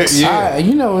history books.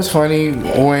 You know what's funny?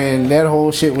 When that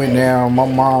whole shit went down, my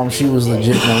mom, she was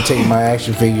legit gonna take my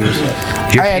action figures.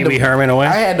 Your I had Pee Wee Herman away?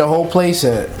 I had the whole play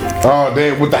set. Oh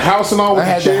damn, with the house and all, with I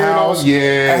had the the chair and all? house.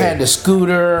 Yeah. I had the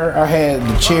scooter. I had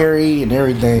the cherry and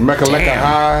everything. Mecca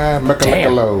high, Mecca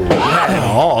low.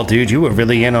 Oh, dude, you were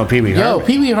really in on Pee Wee Yo, Herman.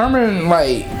 Pee Wee Herman,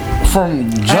 like from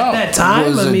jump that time,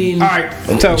 was I mean- All right,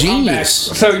 so Genius.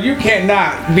 So you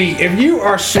cannot be if you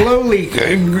are slowly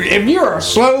grazing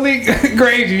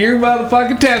your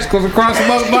motherfucking testicles across the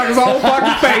motherfucker's whole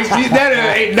fucking face. That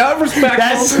ain't not respectful.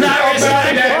 That's not about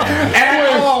respectful. that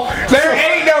at all. There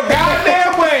ain't no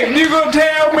goddamn way you gonna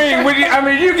tell me.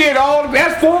 You get all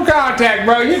that's full contact,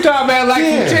 bro. You talking about like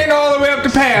you chin all the way up the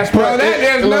pass, bro. That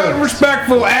is not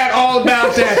respectful at all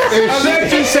about that.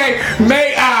 Unless you say,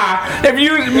 may I? If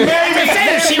you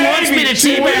If she wants me to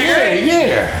teabag her.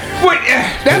 Yeah. Wait,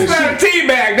 that's not a tea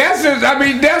bag. That's just,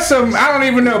 that's some, I don't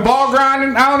even know, ball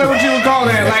grinding. I don't know what you would call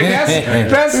that. Like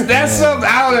that's some,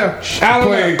 I don't know.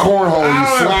 Playing cornhole,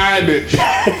 I you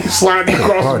slide it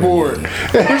across the board.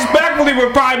 Respectfully,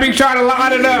 would probably be trying to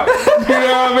line it up. You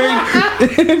know what I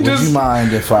mean? Would you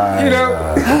mind if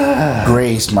I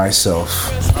grazed myself,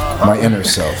 my inner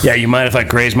self? Yeah, you mind if I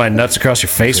graze my nuts across your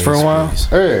face for a while?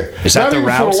 Hey, Is that not the even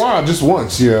route? for a while, just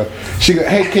once. Yeah. She go,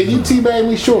 hey, can you teabag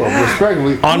me? Sure,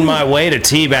 respectfully. On my way to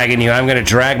teabagging you, I'm going to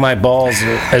drag my balls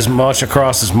as much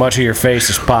across as much of your face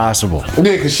as possible. Yeah,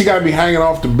 because she got to be hanging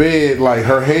off the bed, like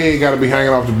her head got to be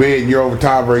hanging off the bed, and you're over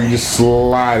top of her, you just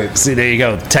slide it. See, there you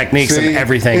go. Techniques and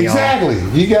everything, exactly.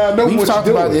 You got to know We've what talked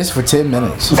you're about doing. this for 10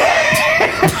 minutes.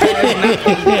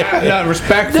 Not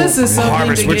respectful. This is something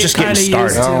Harvest, to we're get just getting kind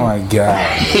of started. used to. Oh my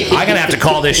god! I'm going to have to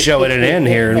call this show at an end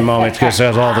here in a moment because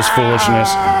there's all this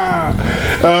foolishness.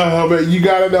 Man, you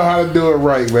got to know how to do it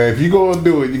right, man. If you're going to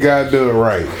do it, you got to do it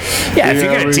right. Yeah, if You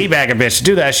you're know going what to I mean? teabag a bitch,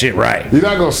 do that shit right. You're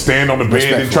not gonna stand on the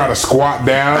bed and try to squat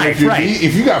down. Right,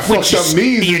 If you got fucked up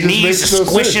knees, your it just knees makes are no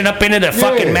squishing sense. up into the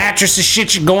fucking mattress and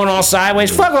shit. You're going all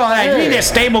sideways. Fuck all that. You Yeah. need that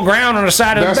stable ground on the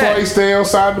side of That's the why bed. you stay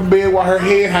outside the bed while her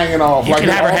head hanging off. You like can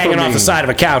an have her hanging altar off the knee. side of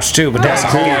a couch too, but that's a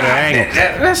whole other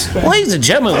angle. Ladies and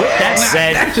gentlemen, with that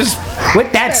said,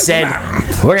 With that said,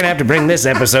 we're going to have to bring this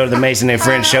episode of the Mason and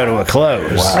Friends show to a close.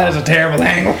 That is a terrible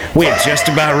angle. We have just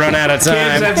about run out of Kids,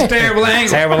 time. that's a terrible angle.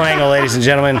 Terrible angle, ladies and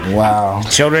gentlemen. Wow.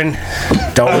 Children,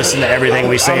 don't listen to everything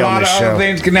we say A on lot this of show. other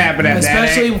things can happen at that.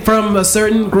 Especially from a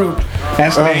certain group.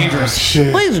 That's dangerous.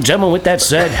 Shit. Ladies and gentlemen, with that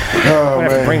said, we're going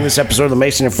to have to bring this episode of the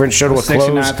Mason and Friends show to a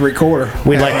 69 close. 3/4.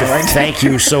 We'd like to thank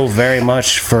you so very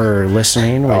much for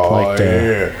listening. We'd like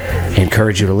to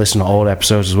encourage you to listen to old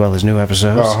episodes as well as new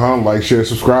episodes. Like, share,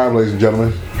 subscribe, ladies and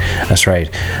gentlemen. That's right.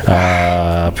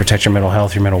 Protect your mental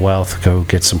health, your mental wealth. Go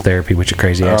get some therapy with your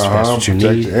crazy ass. That's what you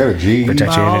Protect need. your energy.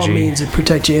 Protect By your all energy. means,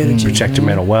 protect your energy. Protect your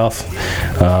mental wealth.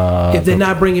 If they're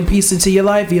not bringing peace into your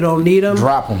life, you don't need them.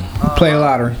 Drop them. Play a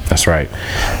lottery. That's right.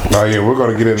 Oh yeah, we're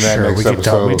gonna get into that Sure, next we can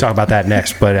episode. talk about that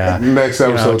next. But Next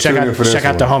episode, check tune in for this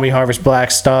out the one. Homie Harvest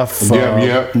Black stuff.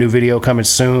 Yep. New video coming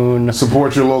soon.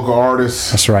 Support your local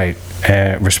artists. That's right.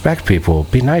 Respect people.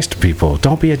 Be nice to people.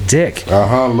 Don't be a dick.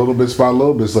 Little bits by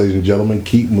little bits, ladies and gentlemen.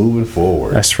 Keep moving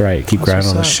forward. That's right. Keep grinding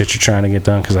on the what's up. shit you're trying to get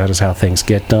done, because that is how things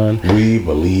get done. We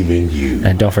believe in you.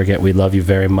 And don't forget, we love you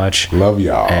very much. Love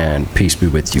y'all. And peace be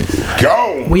with you.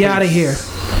 Go. We out of here.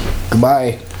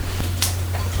 Goodbye.